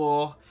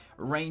restore.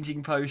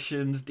 Ranging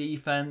potions.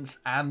 Defense.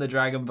 And the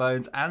Dragon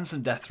Bones. And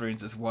some Death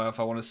Runes as well if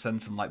I want to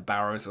send some like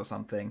Barrows or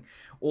something.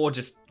 Or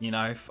just, you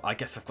know, I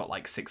guess I've got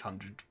like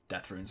 600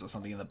 Death Runes or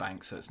something in the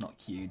bank, so it's not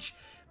huge.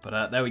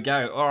 But there we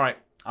go. Alright.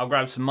 I'll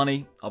grab some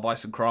money. I'll buy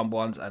some Cramp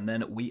ones. And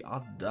then we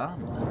are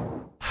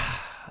done.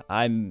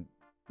 I'm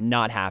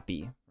not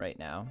happy right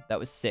now. That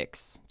was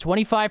 6.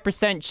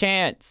 25%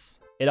 chance.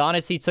 It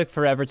honestly took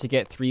forever to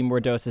get 3 more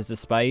doses of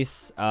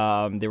spice.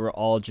 They were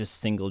all just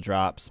single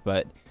drops,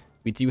 but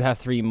we do have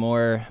 3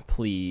 more.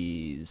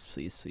 Please,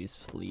 please, please,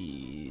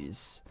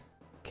 please.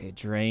 Okay,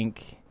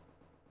 drink.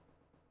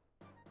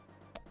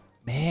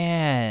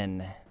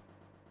 Man,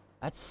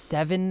 that's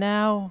 7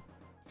 now.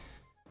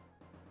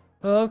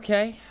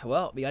 Okay,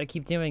 well, we gotta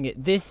keep doing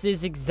it. This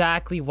is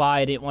exactly why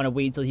I didn't want to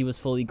wait till he was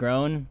fully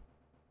grown.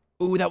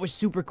 Ooh, that was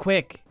super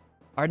quick.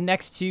 Our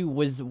next 2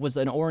 was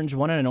an orange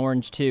 1 and an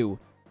orange 2.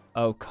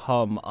 Oh,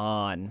 come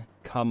on.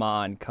 Come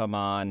on, come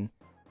on.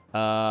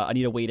 I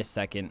need to wait a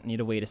second.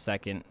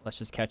 Let's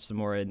just catch some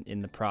more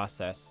in the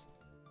process.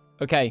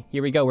 Okay,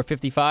 here we go. We're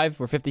 55.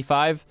 We're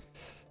 55.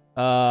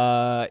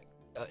 The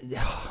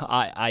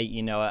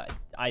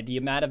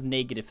amount of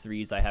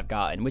 -3s I have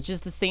gotten, which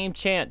is the same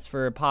chance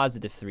for a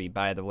 +3,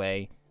 by the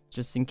way,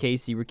 just in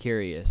case you were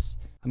curious.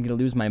 I'm gonna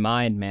lose my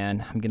mind,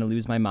 man. I'm gonna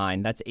lose my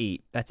mind. That's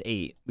 8. That's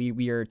 8.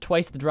 We are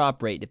twice the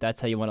drop rate, if that's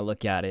how you want to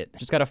look at it.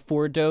 Just got a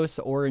 4-dose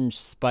orange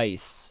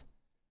spice.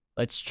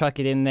 Let's chuck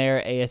it in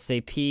there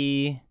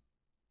ASAP.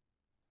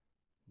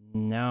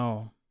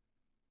 No.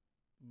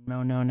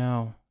 No, no,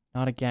 no.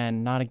 Not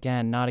again. Not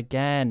again. Not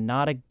again.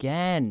 Not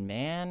again,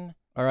 man.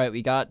 All right,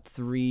 we got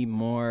 3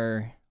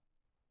 more.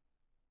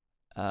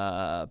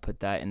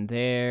 Put that in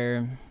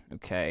there.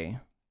 Okay.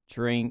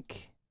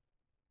 Drink.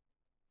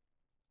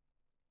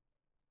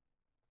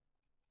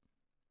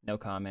 No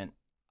comment.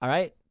 All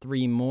right,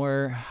 3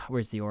 more.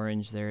 Where's the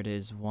orange? There it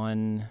is.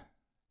 1,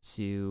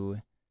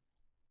 2,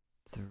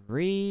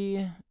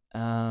 3.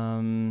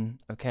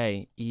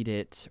 Okay, eat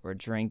it or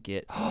drink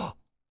it. Oh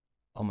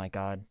my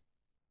god.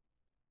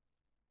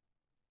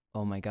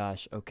 Oh my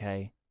gosh.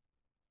 Okay.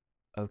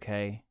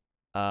 Okay.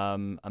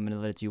 I'm gonna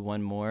let it do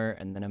 1 more,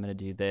 and then I'm gonna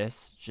do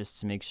this just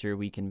to make sure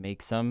we can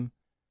make some.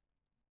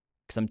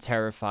 Because I'm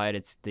terrified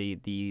it's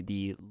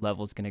the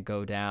level's gonna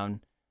go down.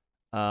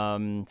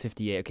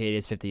 58. Okay, it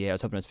is 58. I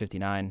was hoping it was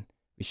 59.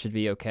 We should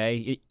be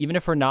okay. Even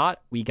if we're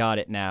not, we got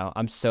it now.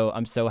 I'm so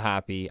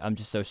happy. I'm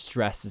just so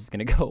stressed it's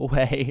gonna go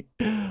away.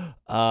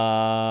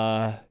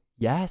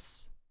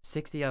 Yes.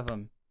 60 of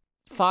them.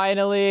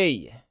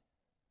 Finally.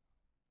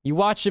 You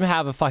watch him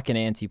have a fucking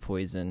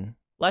anti-poison.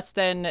 less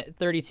than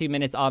 32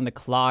 minutes on the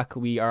clock.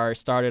 We are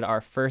started our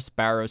first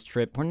Barrows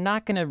trip. We're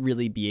not gonna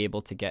really be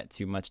able to get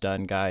too much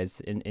done, guys.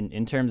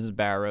 In terms of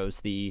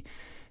Barrows, the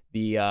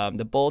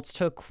bolts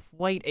took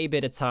quite a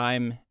bit of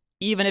time.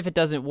 Even if it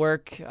doesn't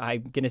work,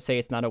 I'm gonna say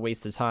it's not a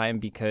waste of time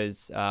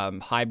because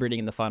hybriding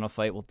in the final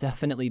fight will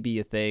definitely be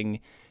a thing.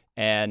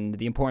 And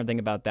the important thing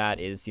about that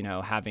is, you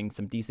know, having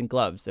some decent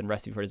gloves, and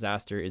Recipe for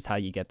Disaster is how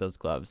you get those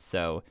gloves.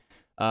 So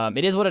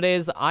it is what it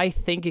is. I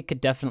think it could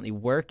definitely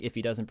work if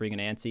he doesn't bring an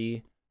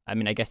anti. I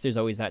mean, I guess there's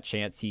always that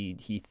chance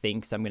he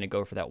thinks I'm going to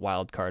go for that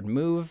wild card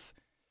move.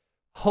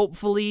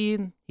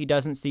 Hopefully he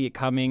doesn't see it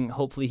coming.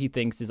 Hopefully he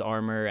thinks his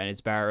armor and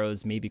his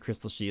Barrows, maybe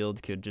Crystal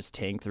Shield, could just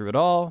tank through it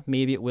all.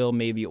 Maybe it will,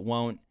 maybe it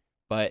won't.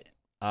 But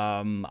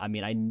I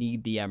mean, I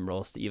need the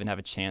emeralds to even have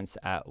a chance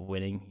at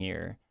winning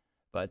here.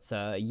 But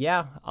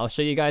yeah, I'll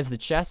show you guys the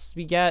chests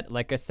we get.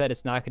 Like I said,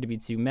 it's not going to be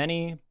too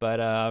many, but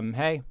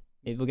hey,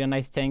 maybe we'll get a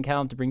nice tank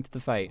helm to bring to the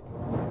fight.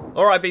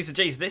 Alright, B's and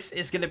G's, this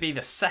is going to be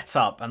the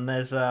setup, and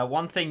there's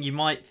one thing you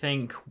might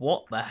think,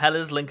 what the hell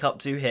is Link up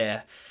to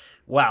here?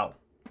 Well,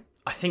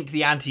 I think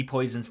the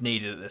anti-poison's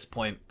needed at this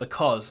point,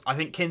 because I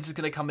think Kins is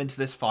going to come into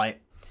this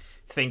fight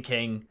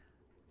thinking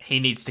he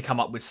needs to come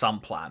up with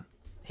some plan.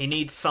 He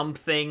needs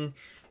something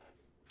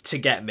to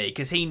get me,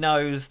 because he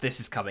knows this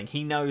is coming.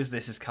 He knows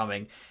this is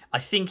coming. I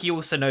think he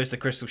also knows the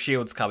Crystal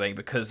Shield's coming,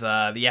 because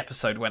the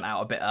episode went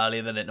out a bit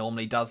earlier than it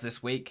normally does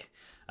this week.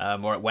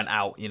 Or it went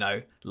out, you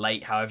know,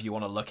 late, however you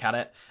want to look at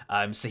it.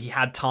 So he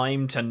had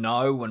time to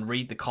know and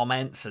read the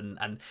comments,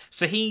 and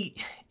so he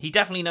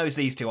definitely knows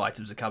these two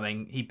items are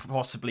coming. He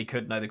possibly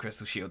could know the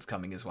Crystal Shield's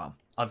coming as well.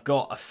 I've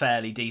got a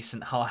fairly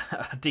decent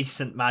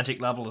decent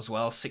magic level as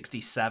well,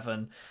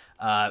 67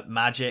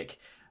 magic.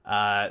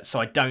 So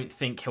I don't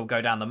think he'll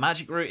go down the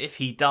magic route. If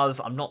he does,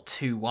 I'm not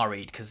too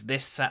worried, because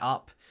this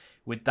setup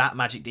with that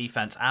magic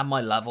defense and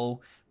my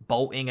level,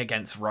 bolting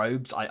against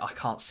robes, I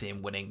can't see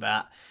him winning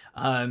that.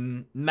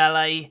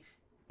 Melee,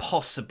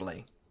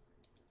 possibly.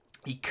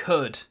 He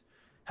could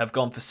have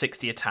gone for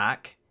 60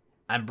 attack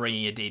and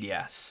bringing a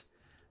DDS.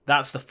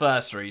 That's the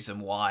first reason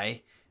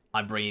why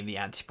I'm bringing the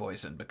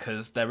anti-poison,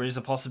 because there is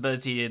a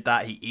possibility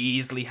that he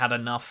easily had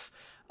enough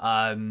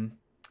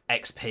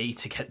XP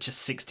to get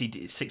just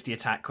 60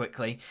 attack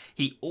quickly.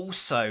 He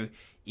also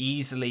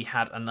easily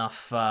had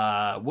enough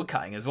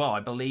woodcutting as well. I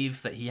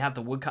believe that he had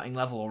the woodcutting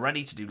level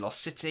already to do Lost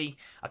City.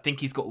 I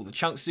think he's got all the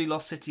chunks to do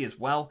Lost City as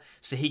well,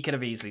 so he could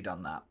have easily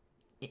done that.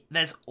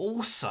 There's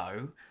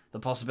also the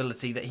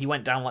possibility that he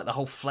went down like the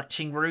whole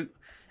fletching route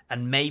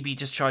and maybe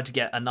just tried to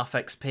get enough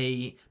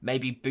XP,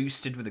 maybe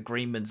boosted with a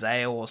Greenman's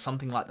Ale or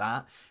something like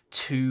that,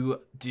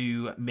 to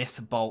do Myth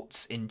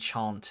Bolts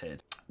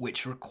Enchanted,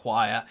 which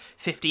require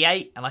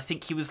 58, and I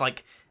think he was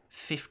like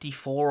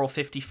 54 or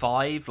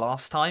 55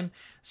 last time,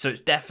 so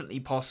it's definitely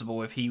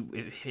possible if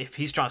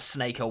he's trying to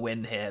snake a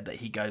win here that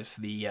he goes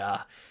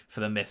for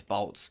the Myth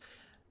Bolts.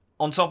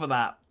 On top of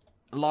that,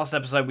 last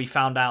episode we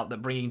found out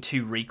that bringing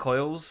 2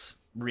 recoils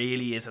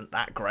really isn't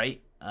that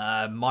great.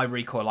 My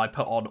recoil I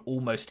put on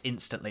almost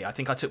instantly. I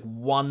think I took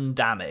 1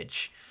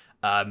 damage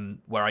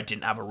where I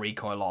didn't have a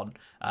recoil on,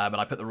 but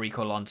I put the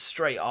recoil on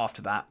straight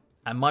after that,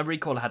 and my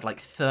recoil had like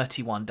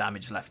 31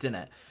 damage left in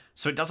it.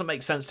 So it doesn't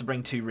make sense to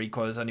bring 2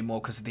 recoils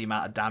anymore because of the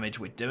amount of damage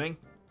we're doing.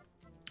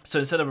 So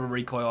instead of a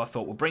recoil, I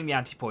thought we'll bring the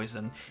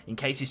anti-poison in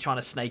case he's trying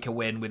to snake a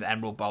win with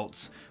Emerald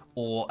Bolts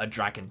or a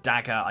Dragon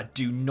Dagger. I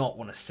do not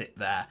want to sit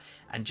there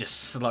and just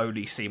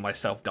slowly see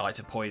myself die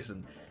to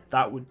poison.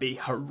 That would be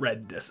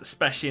horrendous,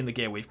 especially in the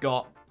gear we've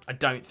got. I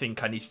don't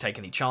think I need to take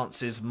any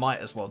chances. Might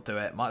as well do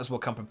it. Might as well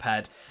come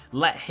prepared.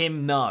 Let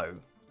him know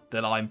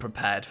that I'm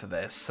prepared for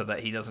this so that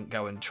he doesn't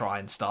go and try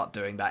and start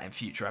doing that in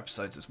future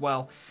episodes as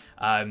well.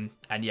 And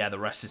yeah, the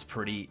rest is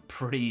pretty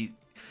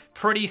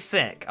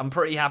sick. I'm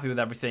pretty happy with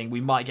everything. We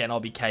might get an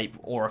obby cape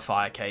or a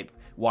fire cape.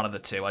 One of the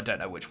two. I don't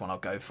know which one I'll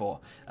go for.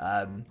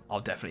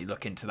 I'll definitely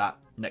look into that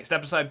next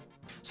episode.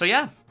 So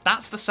yeah,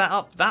 that's the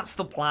setup. That's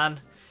the plan.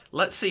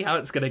 Let's see how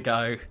it's going to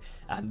go.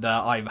 And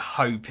I'm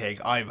hoping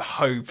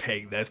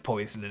there's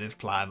poison in his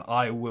plan.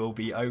 I will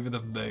be over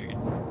the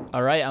moon.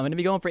 All right, I'm going to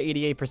be going for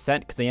 88%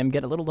 because I am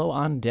getting a little low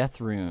on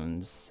death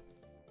runes.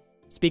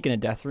 Speaking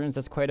of death runes,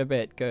 that's quite a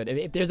bit. Good.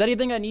 If there's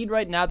anything I need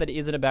right now that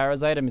isn't a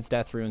Barrows item, it's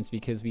death runes,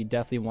 because we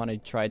definitely want to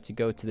try to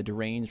go to the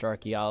deranged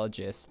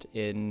archaeologist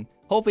in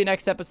hopefully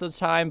next episode's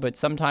time, but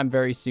sometime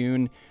very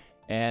soon.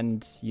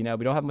 And, you know,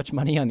 we don't have much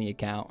money on the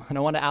account. I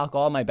don't want to alch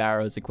all my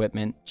Barrows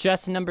equipment.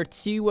 Chest number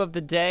 2 of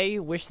the day.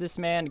 Wish this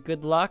man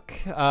good luck.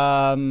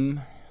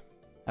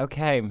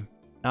 Okay.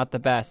 Not the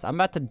best. I'm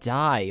about to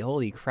die.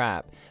 Holy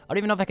crap. I don't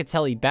even know if I could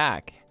tele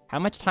back. How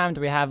much time do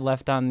we have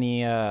left on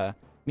the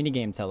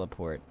minigame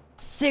teleport?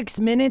 6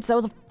 minutes? That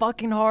was a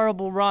fucking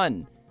horrible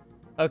run.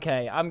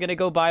 Okay, I'm gonna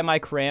go buy my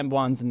cram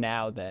wands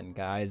now then,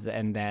 guys.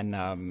 And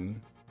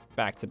then,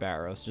 back to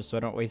Barrows, just so I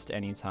don't waste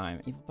any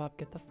time. Evil Bob,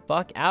 get the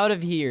fuck out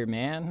of here,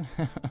 man.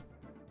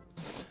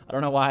 I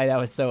don't know why that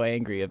was so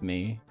angry of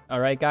me. All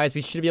right, guys,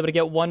 we should be able to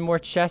get one more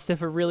chest if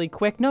we're really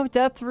quick. No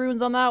death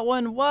runes on that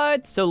one.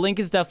 What? So Link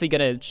is definitely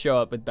going to show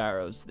up with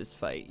Barrows this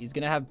fight. He's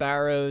going to have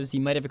Barrows. He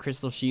might have a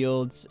crystal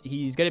shield.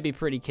 He's going to be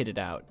pretty kitted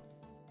out.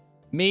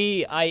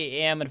 Me, I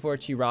am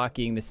unfortunately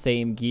rocking the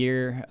same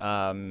gear.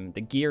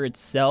 The gear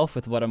itself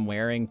with what I'm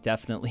wearing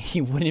definitely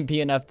wouldn't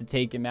be enough to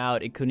take him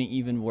out. It couldn't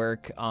even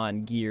work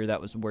on gear that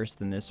was worse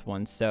than this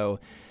one. So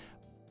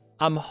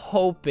I'm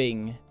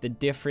hoping the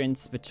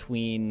difference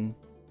between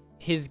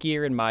his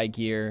gear and my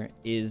gear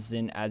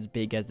isn't as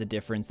big as the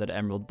difference that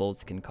Emerald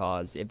Bolts can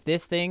cause. If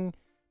this thing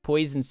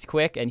poisons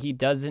quick and he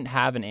doesn't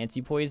have an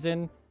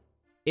anti-poison,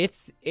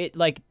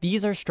 like,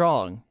 these are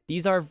strong.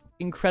 These are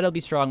incredibly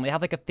strong. They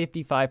have like a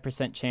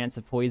 55% chance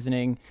of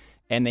poisoning,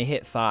 and they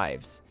hit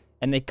 5s.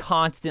 And they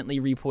constantly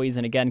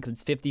repoison again because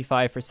it's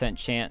 55%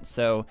 chance.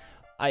 So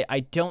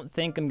I don't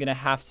think I'm going to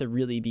have to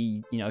really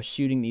be, you know,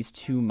 shooting these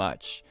too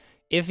much.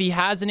 If he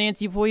has an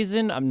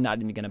anti-poison, I'm not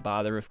even going to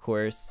bother, of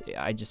course.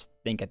 I just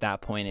think at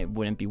that point it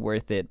wouldn't be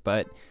worth it.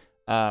 But,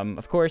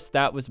 of course,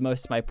 that was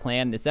most of my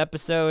plan this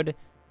episode.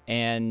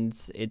 And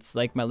it's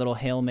like my little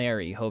Hail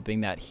Mary,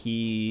 hoping that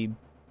he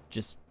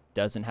just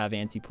doesn't have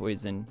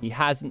anti-poison. He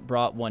hasn't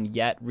brought one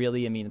yet,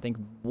 really. I mean, I think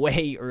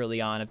way early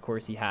on, of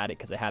course, he had it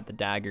because I had the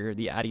dagger,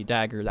 the Addy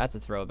dagger. That's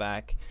a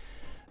throwback.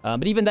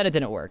 But even then, it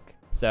didn't work.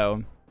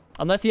 So,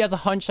 unless he has a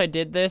hunch I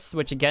did this,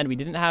 which, again, we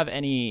didn't have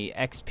any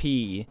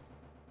XP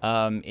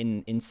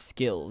in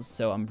skills,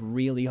 so I'm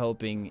really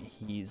hoping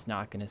he's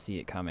not gonna see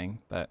it coming.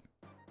 But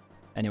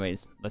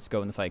anyways, let's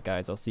go in the fight,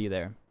 guys. I'll see you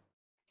there.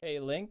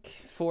 Hey Link,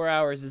 4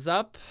 hours is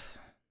up.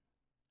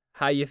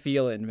 How you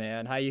feeling,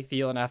 man? How you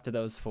feeling after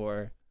those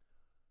 4?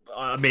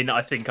 I mean,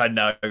 I think I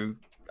know.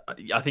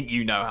 I think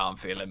you know how I'm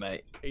feeling,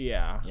 mate.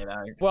 Yeah. You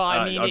know. Well,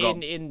 I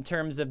mean, in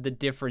terms of the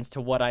difference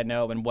to what I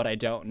know and what I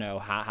don't know,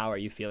 how are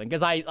you feeling?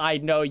 Because I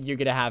know you're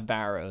gonna have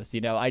Barrows.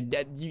 You know, I'm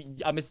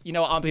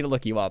gonna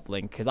look you up,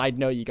 Link, because I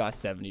know you got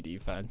 70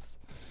 defense.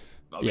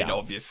 I mean,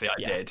 obviously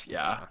I did.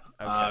 Yeah.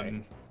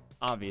 Okay.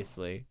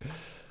 Obviously.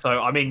 So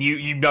I mean,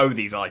 you know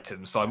these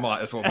items, so I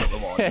might as well put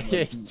them on.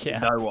 Yeah. You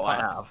know what I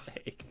have.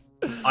 Sake.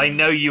 I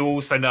know you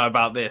also know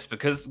about this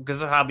because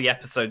of how the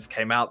episodes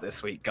came out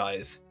this week,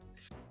 guys.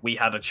 We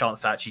had a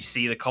chance to actually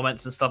see the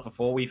comments and stuff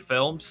before we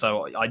filmed,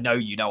 so I know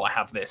you know I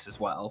have this as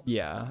well.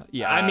 Yeah.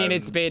 I mean,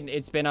 it's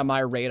been on my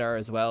radar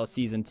as well,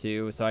 season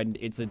 2, so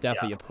it's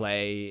definitely a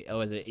play. Oh,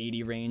 was it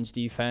 80 range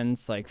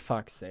defense? Like,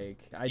 fuck's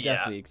sake, I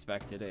definitely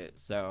expected it.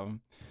 So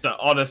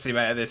honestly,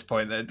 mate, at this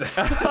point, there's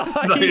no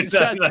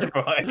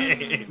point.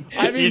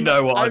 I mean, you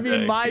know what I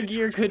mean, my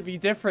gear could be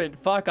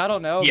different. Fuck, I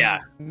don't know. Yeah.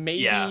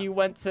 Maybe you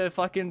went to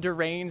fucking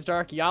deranged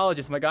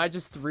archaeologist. My guy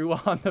just threw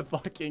on the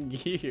fucking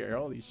gear.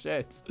 Holy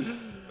shit.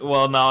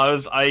 Well,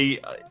 no,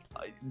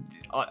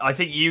 I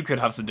think you could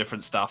have some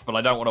different stuff, but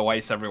I don't want to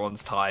waste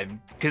everyone's time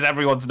because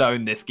everyone's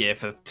known this gear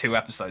for 2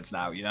 episodes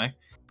now, you know?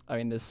 I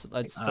mean, let's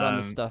put on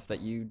the stuff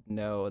that you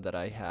know that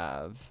I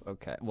have.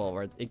 Okay,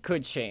 well, it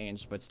could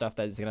change, but stuff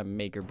that is gonna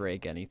make or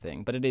break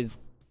anything. But it is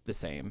the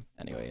same,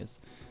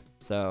 anyways.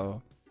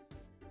 So,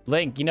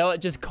 Link, you know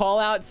what? Just call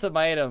out some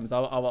items.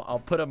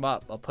 I'll put them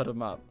up. I'll put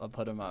them up.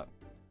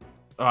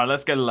 All right,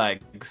 let's go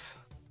legs.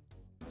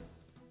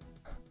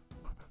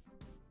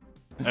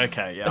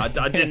 Okay, yeah, I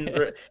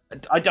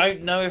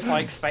don't know if I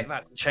expect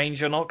that to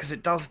change or not because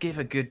it does give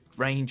a good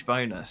range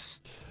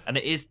bonus, and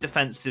it is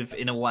defensive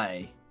in a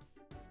way.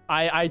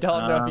 I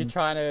don't know if you're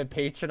trying to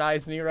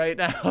patronize me right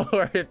now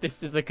or if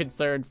this is a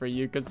concern for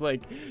you, because,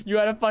 like, you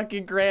had a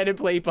fucking granite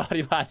plate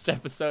body last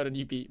episode and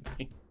you beat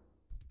me.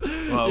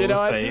 Well, you know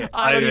what?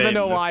 I don't even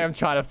know why I'm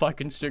trying to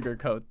fucking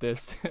sugarcoat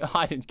this.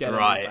 I didn't get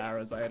any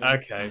arrows. I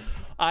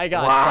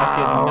got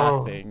fucking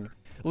nothing.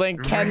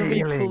 Link, can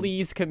we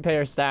please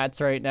compare stats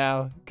right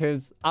now?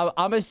 Because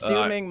I'm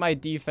assuming my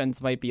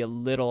defense might be a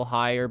little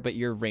higher, but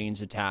your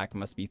range attack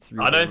must be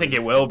through. I don't think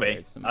it will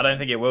be. I don't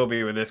think it will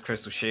be with this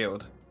crystal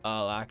shield.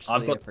 Oh,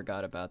 actually, I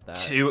forgot about that.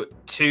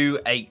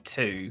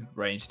 282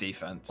 range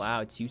defense. Wow,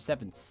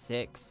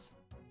 276.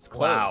 It's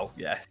close. Wow,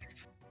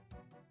 yes.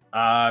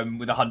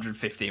 With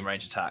 115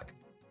 range attack.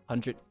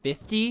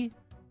 150?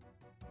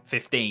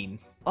 15.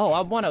 Oh,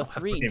 I'm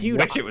 103.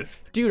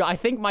 Dude, I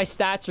think my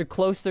stats are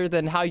closer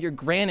than how your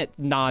granite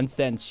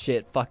nonsense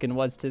shit fucking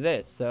was to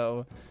this.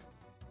 So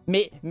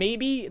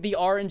maybe the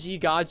RNG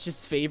gods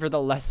just favor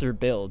the lesser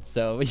build.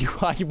 So you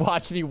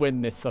watch me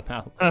win this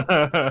somehow.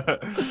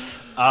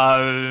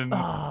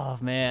 Oh,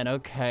 man.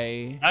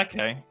 Okay.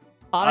 Okay.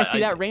 Honestly,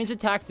 that range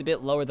attack's a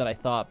bit lower than I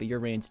thought, but your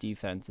range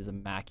defense is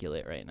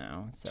immaculate right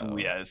now. So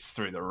yeah, it's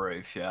through the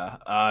roof. Yeah.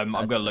 I'm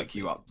gonna look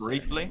you up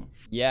briefly.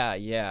 Yeah.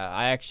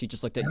 I actually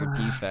just looked at your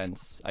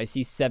defense. I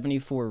see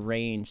 74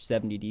 range,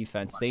 70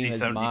 defense, same as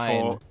 74.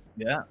 Mine.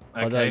 Yeah.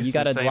 Okay, although you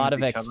got a lot of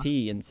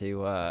XP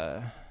into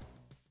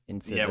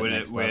yeah, we're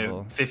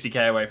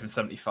 50k away from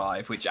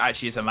 75, which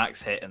actually is a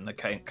max hit in the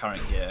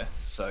current year.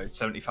 So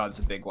 75 is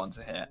a big one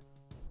to hit.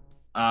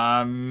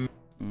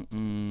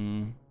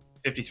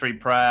 53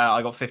 prayer.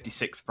 I got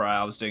 56 prayer.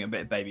 I was doing a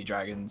bit of baby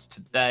dragons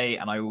today,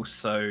 and I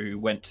also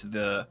went to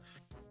the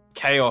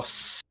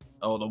chaos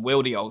or the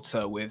wieldy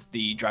altar with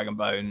the dragon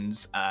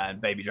bones and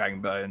baby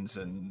dragon bones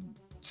and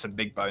some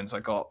big bones I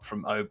got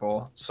from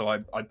Obor. So I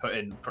put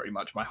in pretty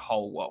much my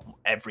whole, well,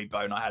 every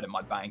bone I had in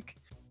my bank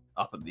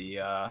up at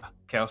the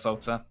chaos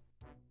altar.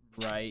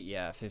 Right,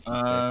 yeah, 56.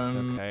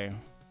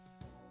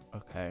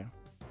 Okay.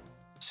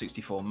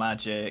 64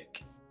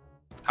 magic.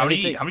 How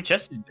many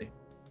chests did you do?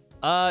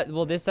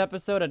 Well, this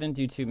episode I didn't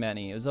do too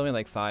many. It was only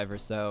like 5 or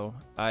so.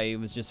 I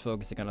was just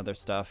focusing on other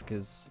stuff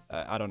because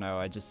I don't know.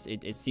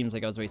 It seems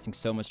like I was wasting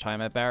so much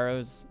time at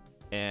Barrows,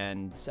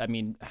 and I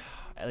mean,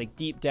 like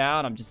deep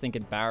down, I'm just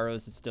thinking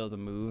Barrows is still the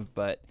move.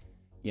 But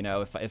you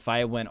know, if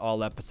I went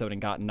all episode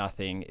and got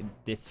nothing,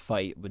 this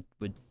fight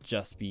would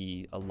just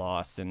be a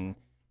loss, and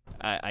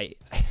I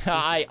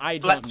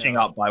don't Fletching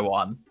know. up by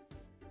 1.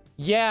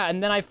 Yeah,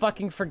 and then I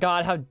fucking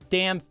forgot how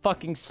damn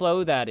fucking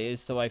slow that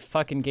is, so I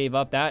fucking gave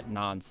up that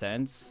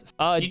nonsense.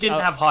 You didn't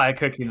have higher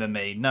cooking than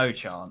me, no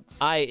chance.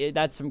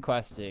 That's from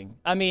questing.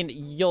 I mean,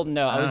 you'll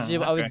know. I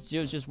was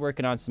just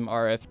working on some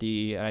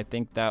RFD, and I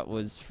think that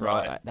was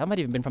from that might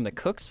even been from the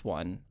cooks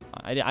one.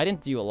 I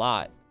didn't do a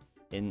lot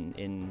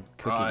in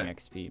cooking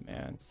XP,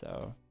 man.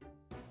 So,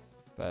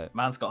 but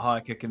man's got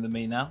higher cooking than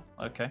me now.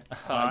 Okay.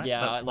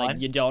 Yeah,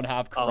 like you don't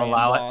have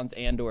crayons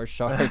and/or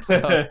sharks.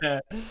 So.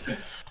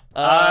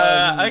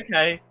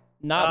 Okay.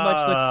 Not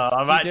much looks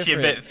I'm too actually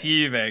different. a bit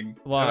fuming.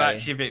 Why? I'm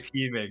actually a bit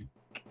fuming.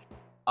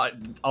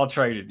 I'll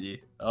trade with you.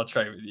 I'll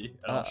show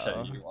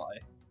you why.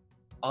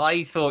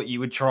 I thought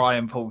you would try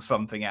and pull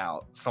something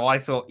out. So I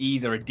thought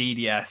either a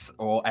DDS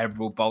or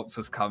Emerald Bolts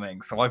was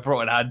coming. So I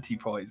brought an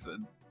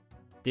anti-poison.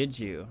 Did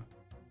you?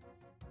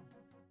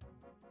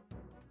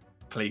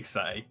 Please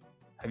say.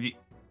 Have you...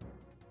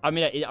 I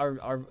mean,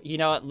 you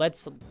know what?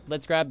 Let's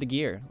grab the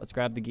gear. Let's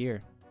grab the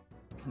gear.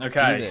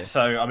 Okay,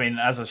 so I mean,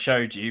 as I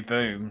showed you,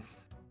 boom.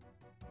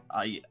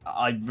 I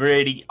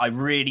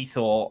really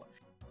thought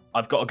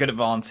I've got a good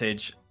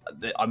advantage.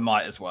 I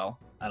might as well,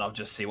 and I'll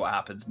just see what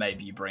happens.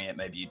 Maybe you bring it,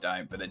 maybe you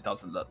don't, but it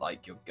doesn't look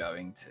like you're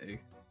going to.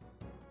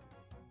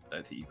 I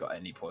don't think you've got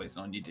any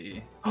poison on you, do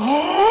you?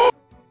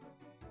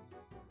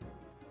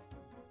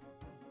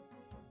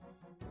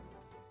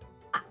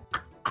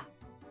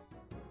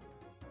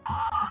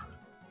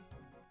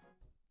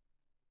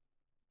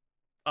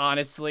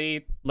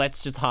 Honestly, let's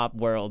just hop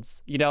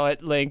worlds. You know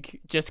what, Link?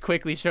 Just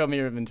quickly show me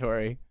your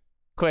inventory.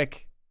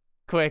 Quick.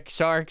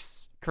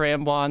 Sharks,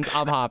 Karambwans,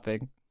 I'm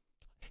hopping.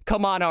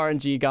 Come on,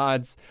 RNG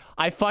gods.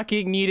 I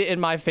fucking need it in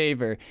my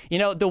favor. You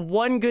know, the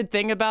one good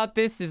thing about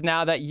this is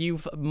now that you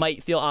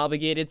might feel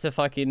obligated to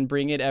fucking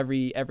bring it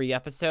every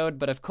episode,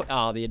 but of course,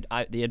 the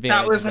advantage.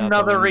 That was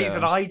another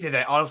reason I did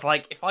it. I was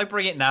like, if I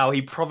bring it now,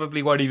 he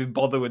probably won't even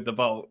bother with the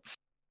bolts.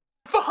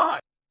 Fuck!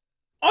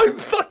 I'm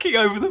fucking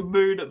over the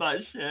moon at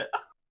that shit.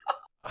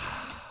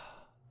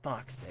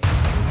 Fuck's sake.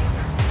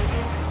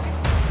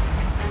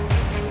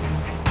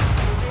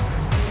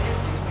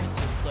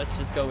 Let's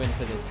just go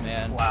into this,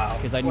 man. Wow.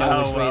 Because I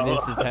know which way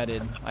this is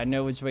headed. I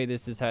know which way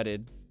this is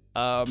headed.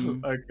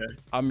 Okay.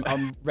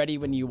 I'm ready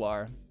when you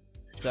are.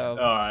 So. All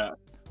right.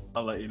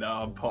 I'll let you know.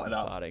 I'm potted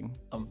up. Spotting.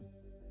 I'm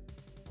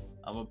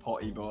a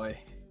potty boy.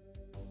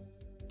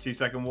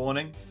 2-second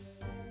warning.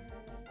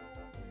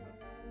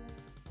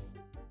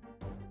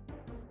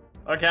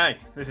 Okay,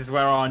 this is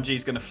where RNG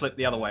is going to flip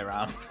the other way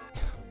around.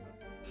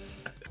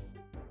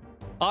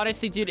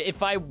 Honestly, dude,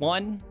 if I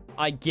won,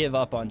 I give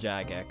up on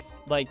Jagex.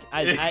 Like,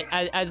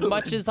 as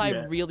much as I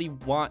really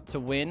want to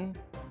win,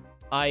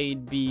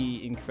 I'd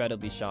be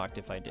incredibly shocked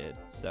if I did.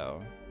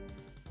 So,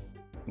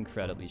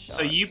 incredibly shocked.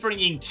 So you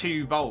bringing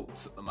 2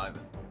 bolts at the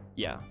moment?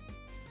 Yeah.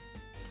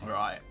 All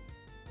right.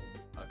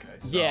 Okay.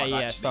 So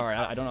Yeah. Sorry,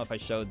 I don't know if I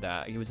showed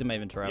that. It was in my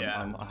inventory.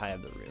 I'm high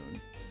of the rune.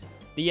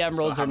 The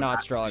emeralds are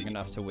not strong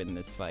enough to win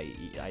this fight.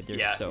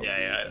 They're so weak.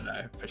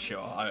 No, for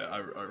sure. I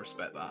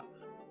respect that.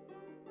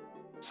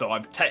 So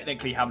I've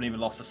technically haven't even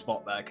lost a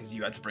spot there because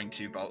you had to bring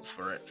 2 bolts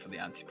for the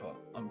antipod.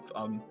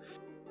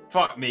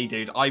 Fuck me,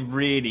 dude.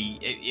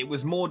 It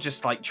was more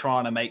just like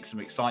trying to make some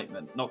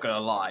excitement. Not gonna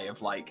lie,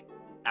 of like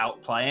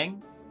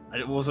outplaying.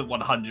 I wasn't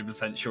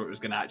 100% sure it was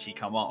gonna actually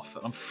come off,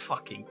 and I'm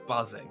fucking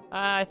buzzing.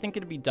 I think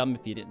it'd be dumb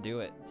if you didn't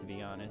do it, to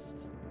be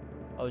honest.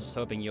 I was just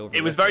hoping you overlooked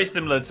it. Was very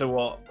similar to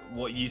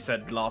what you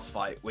said last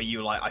fight, where you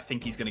were like, I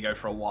think he's going to go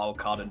for a wild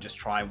card and just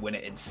try and win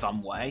it in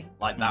some way.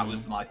 Like, that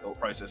was my thought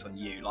process on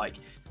you. Like,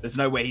 there's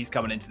no way he's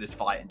coming into this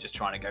fight and just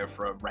trying to go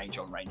for a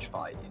range-on-range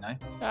fight, you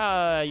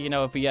know? You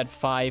know, if we had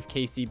 5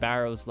 KC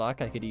Barrows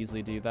luck, I could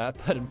easily do that.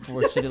 But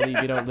unfortunately,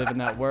 we don't live in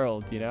that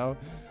world, you know?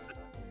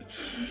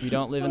 We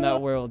don't live in that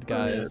world,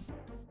 guys.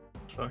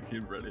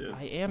 Fucking brilliant.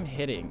 I am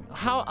hitting.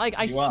 How? Like,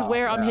 I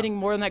swear I'm hitting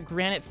more than that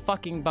granite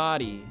fucking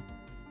body.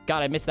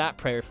 God, I missed that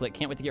prayer flick.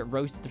 Can't wait to get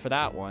roasted for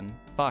that one.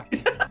 Fuck.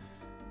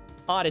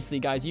 Honestly,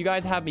 guys, you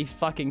guys have me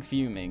fucking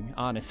fuming.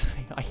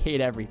 Honestly, I hate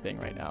everything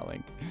right now,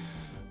 Link.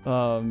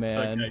 Oh,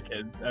 man. It's okay,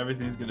 kids.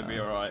 Everything's gonna be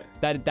alright.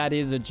 That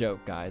is a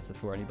joke, guys,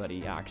 before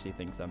anybody actually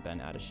thinks I'm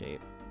bent out of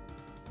shape.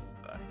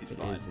 He's It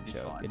fine. is a He's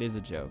joke. fine. It is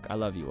a joke. I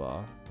love you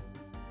all.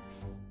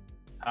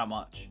 How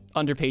much?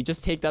 Underpaid,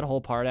 just take that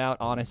whole part out.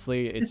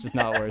 Honestly, it's just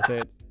not worth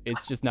it.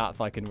 It's just not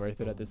fucking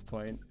worth it at this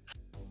point.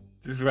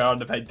 This is where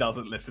Underpaid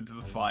doesn't listen to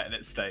the fight and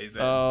it stays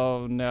in.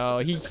 Oh no,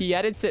 he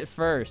edits it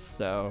first,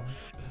 so.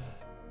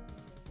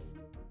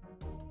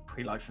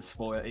 He likes to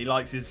spoil it. He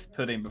likes his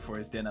pudding before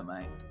his dinner,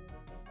 mate.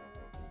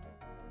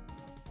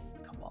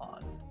 Come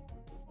on.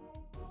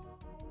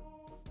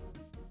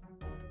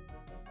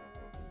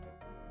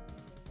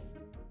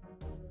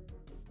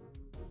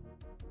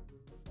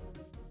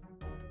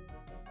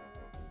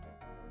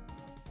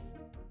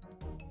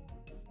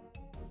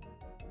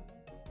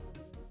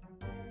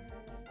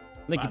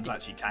 Like, That's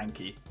actually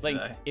tanky. Like,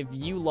 today. if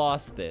you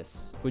lost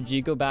this, would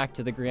you go back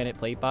to the granite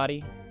plate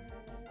body?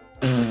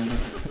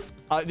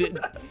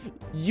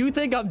 You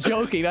think I'm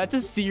joking? That's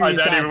a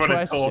serious I don't even want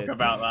question. to talk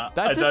about that.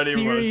 That's I don't a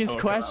even wanna serious talk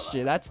about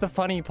question. That's the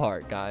funny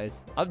part,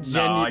 guys. I'm that.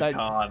 genuinely. No, I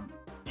can't.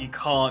 You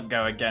can't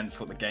go against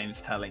what the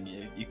game's telling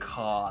you. You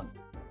can't.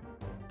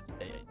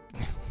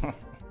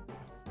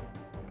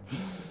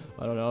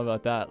 I don't know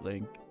about that,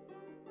 Link.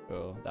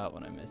 Oh, that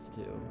one I missed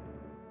too.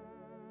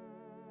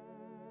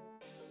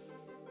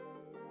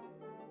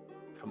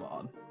 Come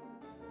on.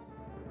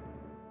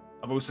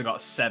 I've also got a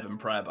 7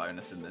 prayer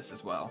bonus in this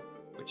as well,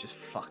 which is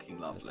fucking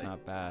lovely. It's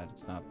not bad.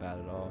 It's not bad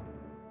at all.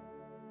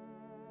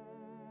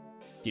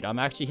 Dude, I'm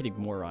actually hitting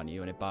more on you,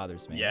 and it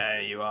bothers me.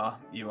 Yeah, you are.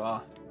 You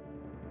are.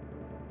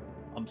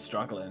 I'm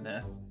struggling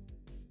here.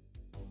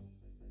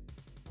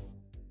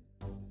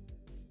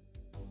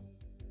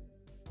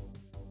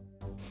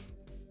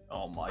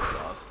 Oh my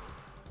god.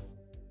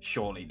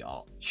 Surely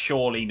not.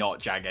 Surely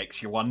not,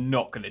 Jagex. You are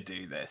not going to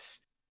do this.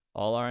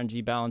 All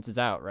RNG balances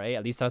out, right?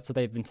 At least that's what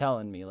they've been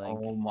telling me. Like,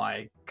 Oh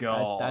my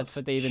god. that's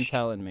what they've been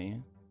telling me.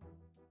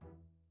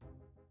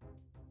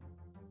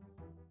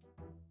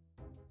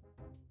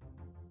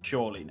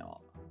 Surely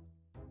not.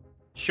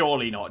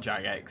 Surely not,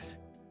 Jagex.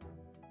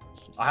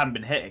 I haven't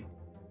been hitting.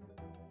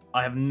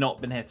 I have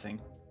not been hitting.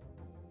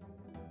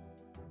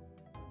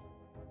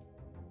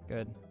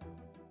 Good.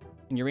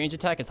 And your range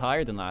attack is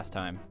higher than last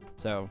time,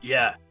 so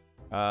Yeah.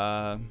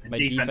 my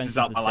defense is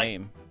up the by,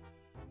 same.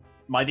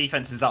 My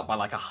defense is up by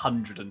like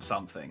 100 and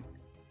something.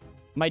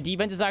 My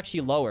defense is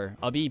actually lower.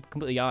 I'll be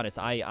completely honest.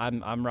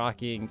 I'm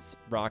rocking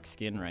rock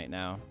skin right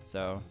now,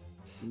 so.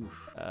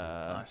 Oof,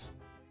 nice.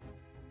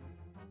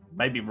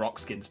 Maybe rock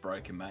skin's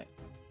broken, mate.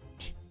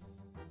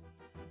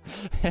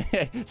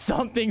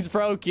 Something's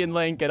broken,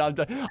 Link, and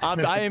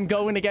I am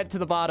going to get to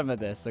the bottom of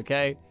this.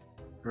 Okay.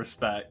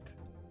 Respect.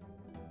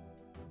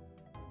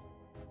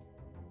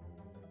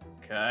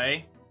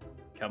 Okay.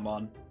 Come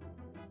on.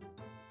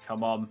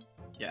 Come on.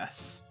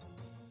 Yes.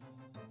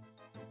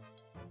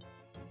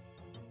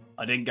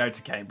 I didn't go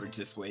to Cambridge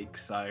this week,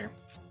 so...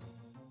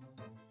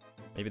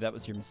 Maybe that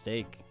was your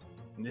mistake.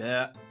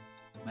 Yeah.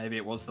 Maybe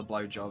it was the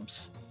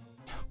blowjobs.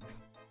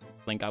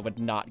 Link, I would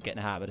not get in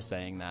a habit of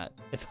saying that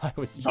if I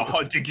was you.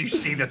 Oh, did you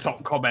see the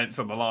top comments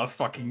on the last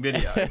fucking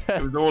video?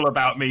 It was all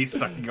about me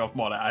sucking off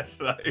Monash,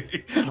 so...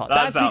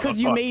 That's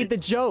because you made the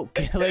joke.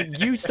 Like,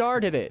 you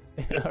started it.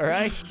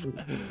 Alright?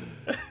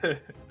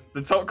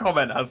 The top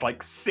comment has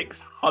like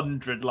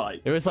 600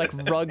 likes. It was like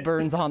rug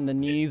burns on the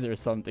knees or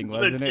something,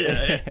 wasn't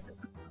it?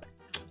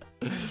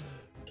 Yeah.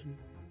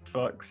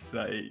 Fuck's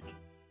sake.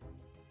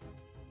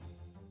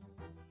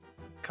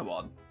 Come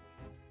on.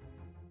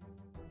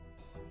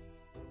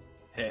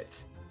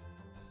 Hit.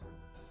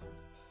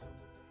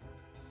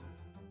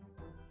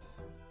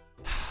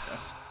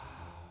 Yes.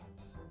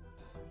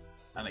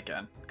 And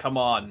again. Come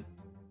on.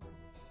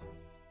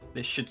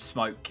 This should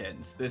smoke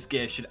Kins. This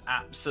gear should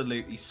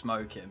absolutely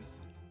smoke him.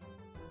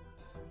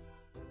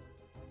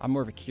 I'm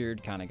more of a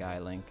cured kind of guy,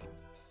 Link.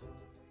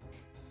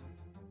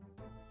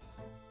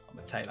 I'm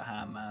a Taylor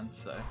Ham man,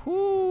 so.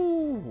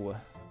 Whoo!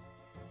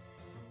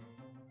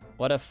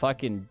 What a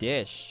fucking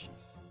dish.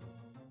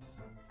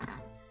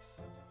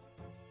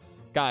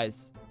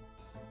 Guys,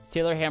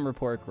 Taylor Hammer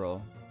pork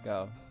roll.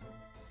 Go.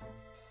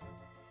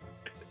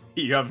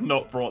 You have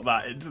not brought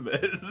that into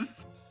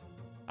this.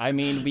 I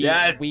mean,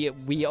 Yes.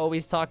 we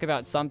always talk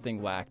about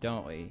something whack,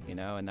 don't we? You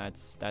know, and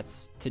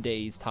that's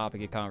today's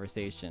topic of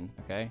conversation.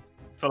 Okay.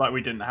 I feel like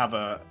we didn't have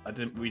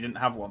we didn't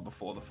have one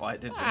before the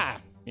fight, did we?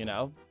 You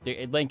know,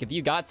 Link, if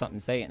you got something,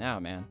 say it now,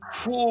 man.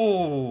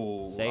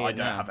 Ooh, Say I it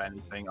don't now. have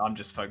anything. I'm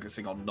just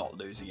focusing on not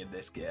losing in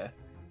this gear.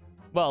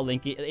 Well,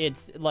 Link,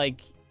 it's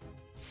like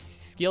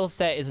skill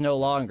set is no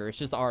longer. It's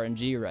just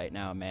RNG right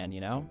now, man.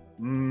 You know.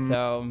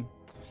 So.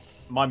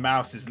 My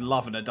mouse is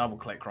loving a double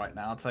click right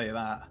now. I'll tell you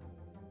that.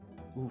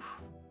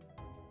 Oof.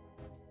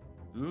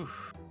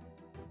 Oof.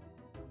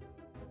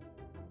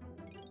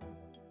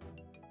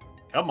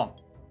 Come on.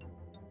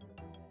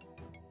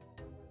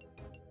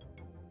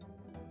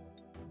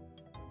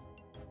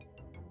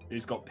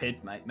 Who's got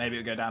PID, mate? Maybe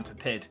it'll go down to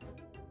PID.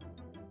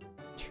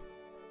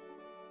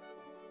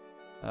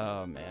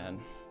 Oh man.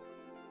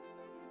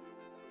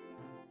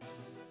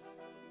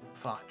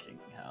 Fucking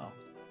hell.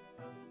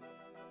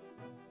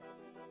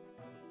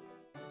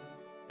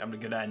 Having a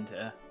good end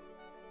here.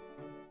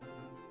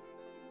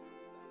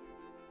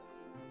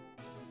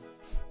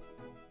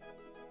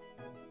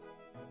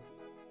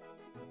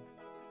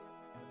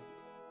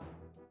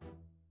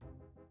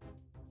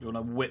 You want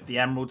to whip the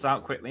emeralds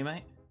out quickly,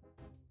 mate?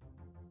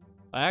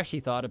 I actually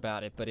thought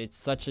about it, but it's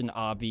such an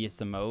obvious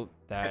emote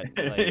that,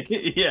 like...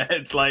 yeah,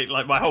 it's like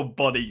my whole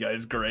body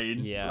goes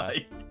green. Yeah.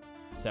 Like...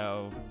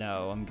 So,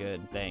 no, I'm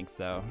good. Thanks,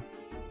 though.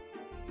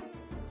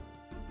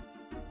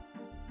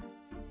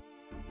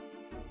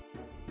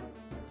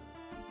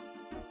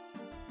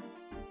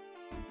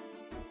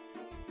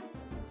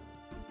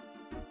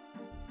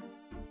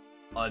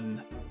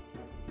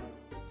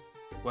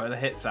 Where are the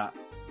hits at?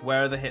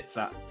 Where are the hits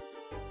at?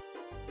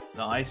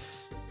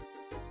 Nice.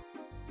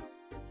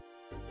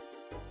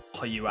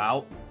 Are you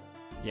out?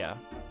 Yeah.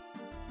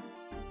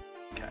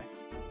 Okay.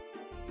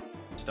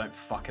 Just don't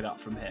fuck it up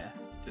from here.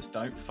 Just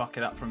don't fuck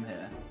it up from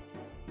here.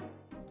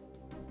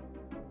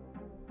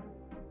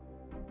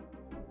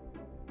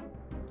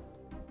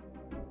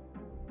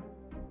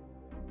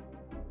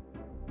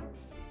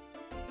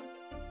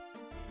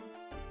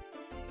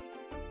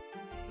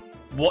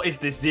 What is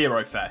this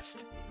Zero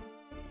Fest?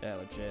 Yeah,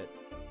 legit.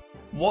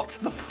 What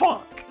the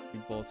fuck? We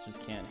both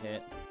just can't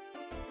hit.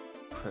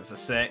 That's a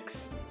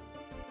 6.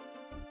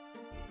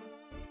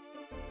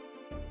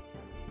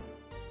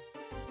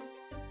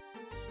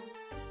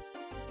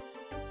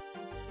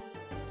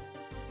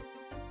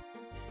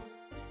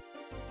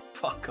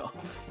 Fuck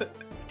off.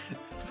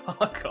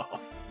 Fuck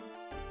off.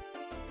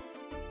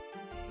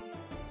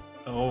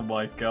 Oh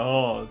my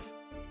god.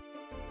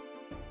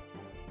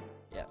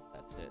 Yeah,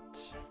 that's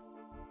it.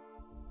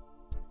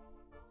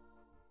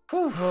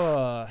 Whew.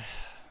 Oh,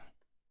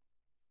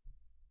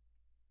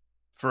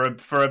 For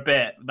a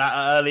bit, that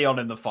early on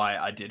in the fight,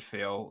 I did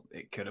feel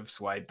it could have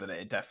swayed, but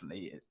it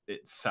definitely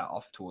it sat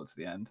off towards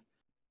the end.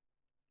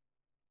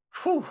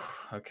 Whew.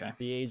 Okay.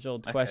 the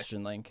age-old Okay.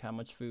 question, Link. How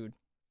much food?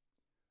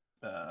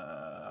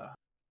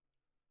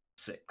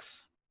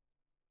 6.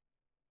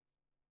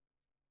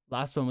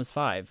 Last one was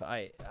 5.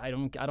 I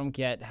don't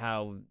get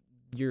how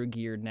your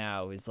gear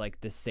now is like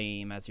the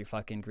same as your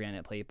fucking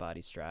granite plate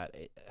body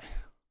strat.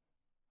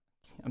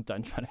 I'm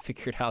done trying to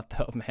figure it out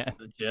though, man.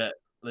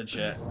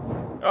 Legit.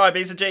 All right,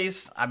 B's and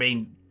G's. I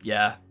mean,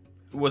 yeah,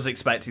 was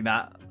expecting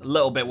that. A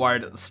little bit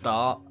worried at the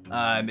start.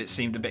 It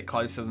seemed a bit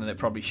closer than it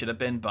probably should have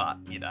been, but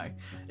you know,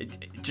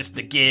 just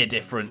the gear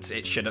difference.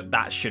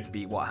 That should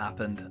be what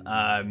happened.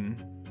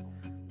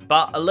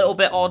 But a little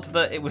bit odd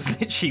that it was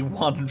literally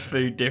 1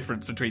 food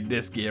difference between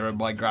this gear and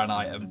my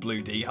granite and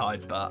blue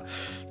d'hide, but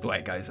it's the way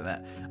it goes, isn't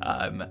it?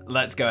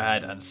 Let's go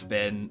ahead and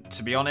spin.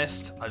 To be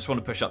honest, I just want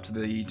to push up to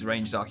the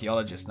deranged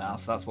archaeologist now,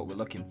 so that's what we're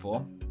looking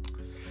for.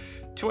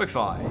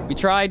 205. We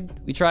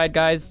tried,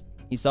 guys.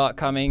 You saw it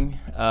coming.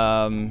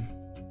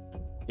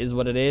 Is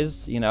what it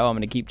is. You know, I'm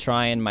gonna keep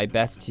trying my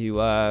best to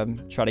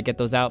try to get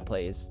those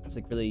outplays. It's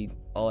like really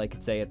all I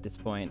could say at this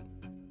point.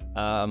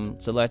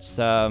 So let's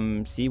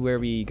see where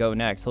we go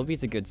next. Hopefully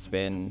it's a good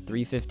spin.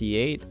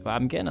 358.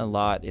 I'm getting a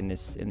lot in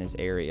this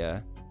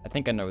area. I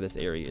think I know where this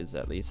area is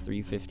at least.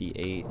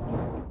 358.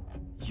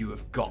 You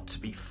have got to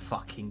be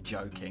fucking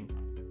joking.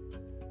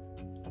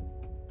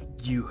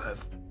 You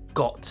have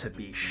got to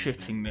be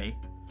shitting me.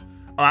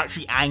 I'm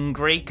actually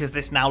angry because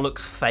this now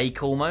looks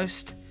fake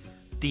almost.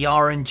 The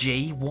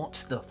RNG,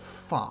 what the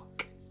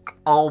fuck?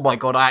 Oh my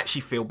god, I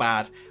actually feel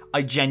bad.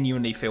 I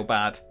genuinely feel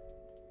bad.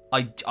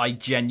 I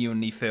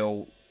genuinely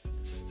feel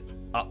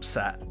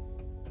upset.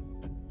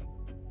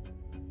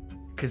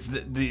 Because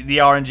the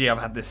RNG I've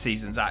had this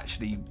season's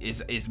actually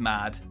is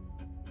mad.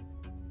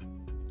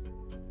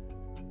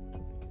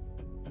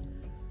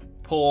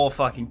 Poor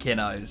fucking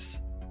Kinnos.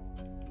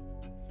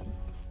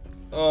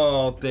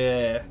 Oh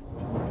dear.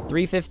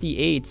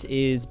 358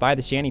 is by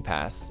the Shanty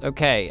Pass.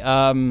 Okay,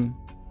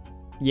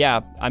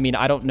 yeah, I mean,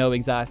 I don't know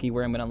exactly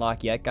where I'm going to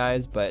unlock yet,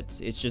 guys, but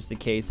it's just a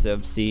case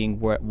of seeing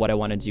what I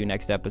want to do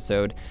next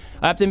episode.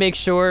 I have to make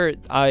sure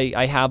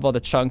I have all the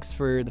chunks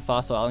for the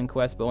Fossil Island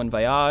quest, Bon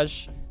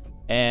Voyage,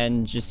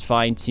 and just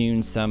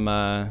fine-tune some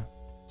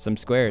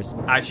squares.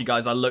 Actually,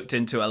 guys, I looked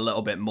into it a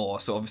little bit more,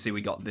 so obviously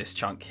we got this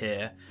chunk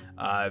here.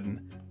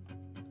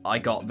 I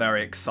got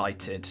very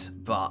excited,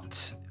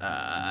 but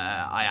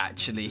I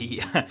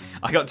actually...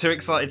 I got too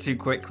excited too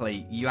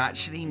quickly. You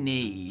actually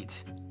need...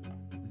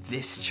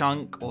 this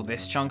chunk or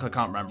this chunk, I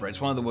can't remember. It's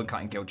one of the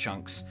woodcutting guild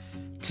chunks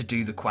to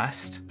do the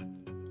quest,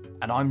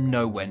 and I'm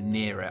nowhere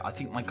near it. I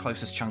think my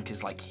closest chunk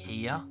is like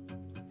here,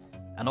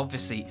 and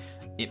obviously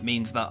it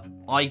means that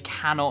I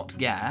cannot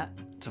get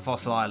to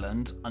Fossil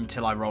Island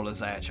until I roll a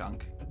Zaya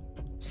chunk.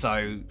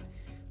 So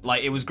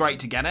like, it was great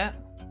to get it,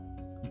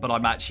 but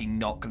I'm actually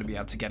not going to be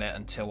able to get it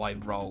until I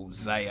roll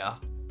Zaya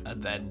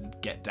and then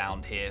get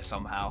down here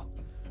somehow.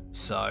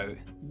 So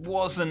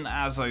wasn't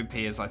as OP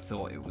as I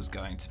thought it was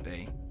going to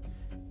be.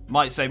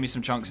 Might save me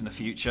some chunks in the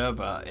future,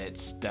 but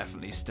it's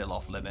definitely still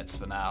off limits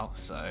for now,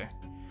 so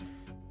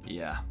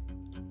yeah.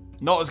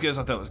 Not as good as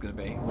I thought it was going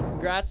to be.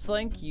 Congrats,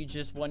 Link. You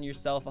just won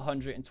yourself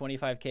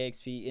 125k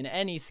XP in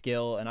any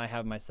skill, and I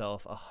have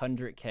myself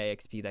 100k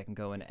XP that can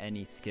go in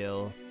any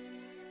skill.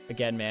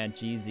 Again, man,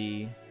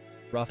 GZ.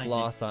 Rough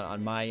loss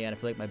on my end. I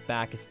feel like my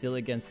back is still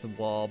against the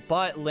wall.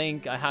 But,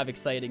 Link, I have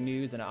exciting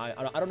news, and I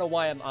don't know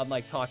why I'm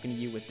like talking to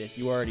you with this.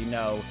 You already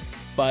know.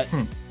 But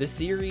the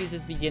series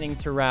is beginning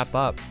to wrap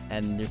up,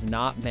 and there's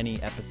not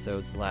many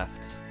episodes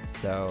left.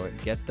 So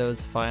get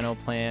those final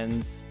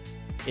plans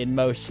in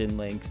motion,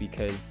 Link,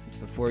 because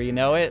before you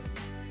know it,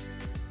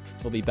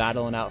 we'll be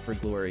battling out for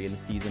glory in the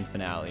season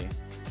finale.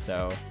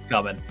 So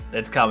coming.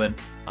 It's coming.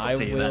 I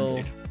see you then,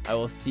 dude.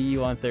 will see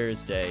you on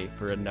Thursday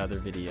for another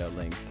video,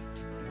 Link.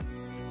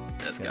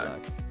 Let's Good go.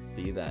 luck.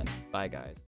 See you then. Bye, guys.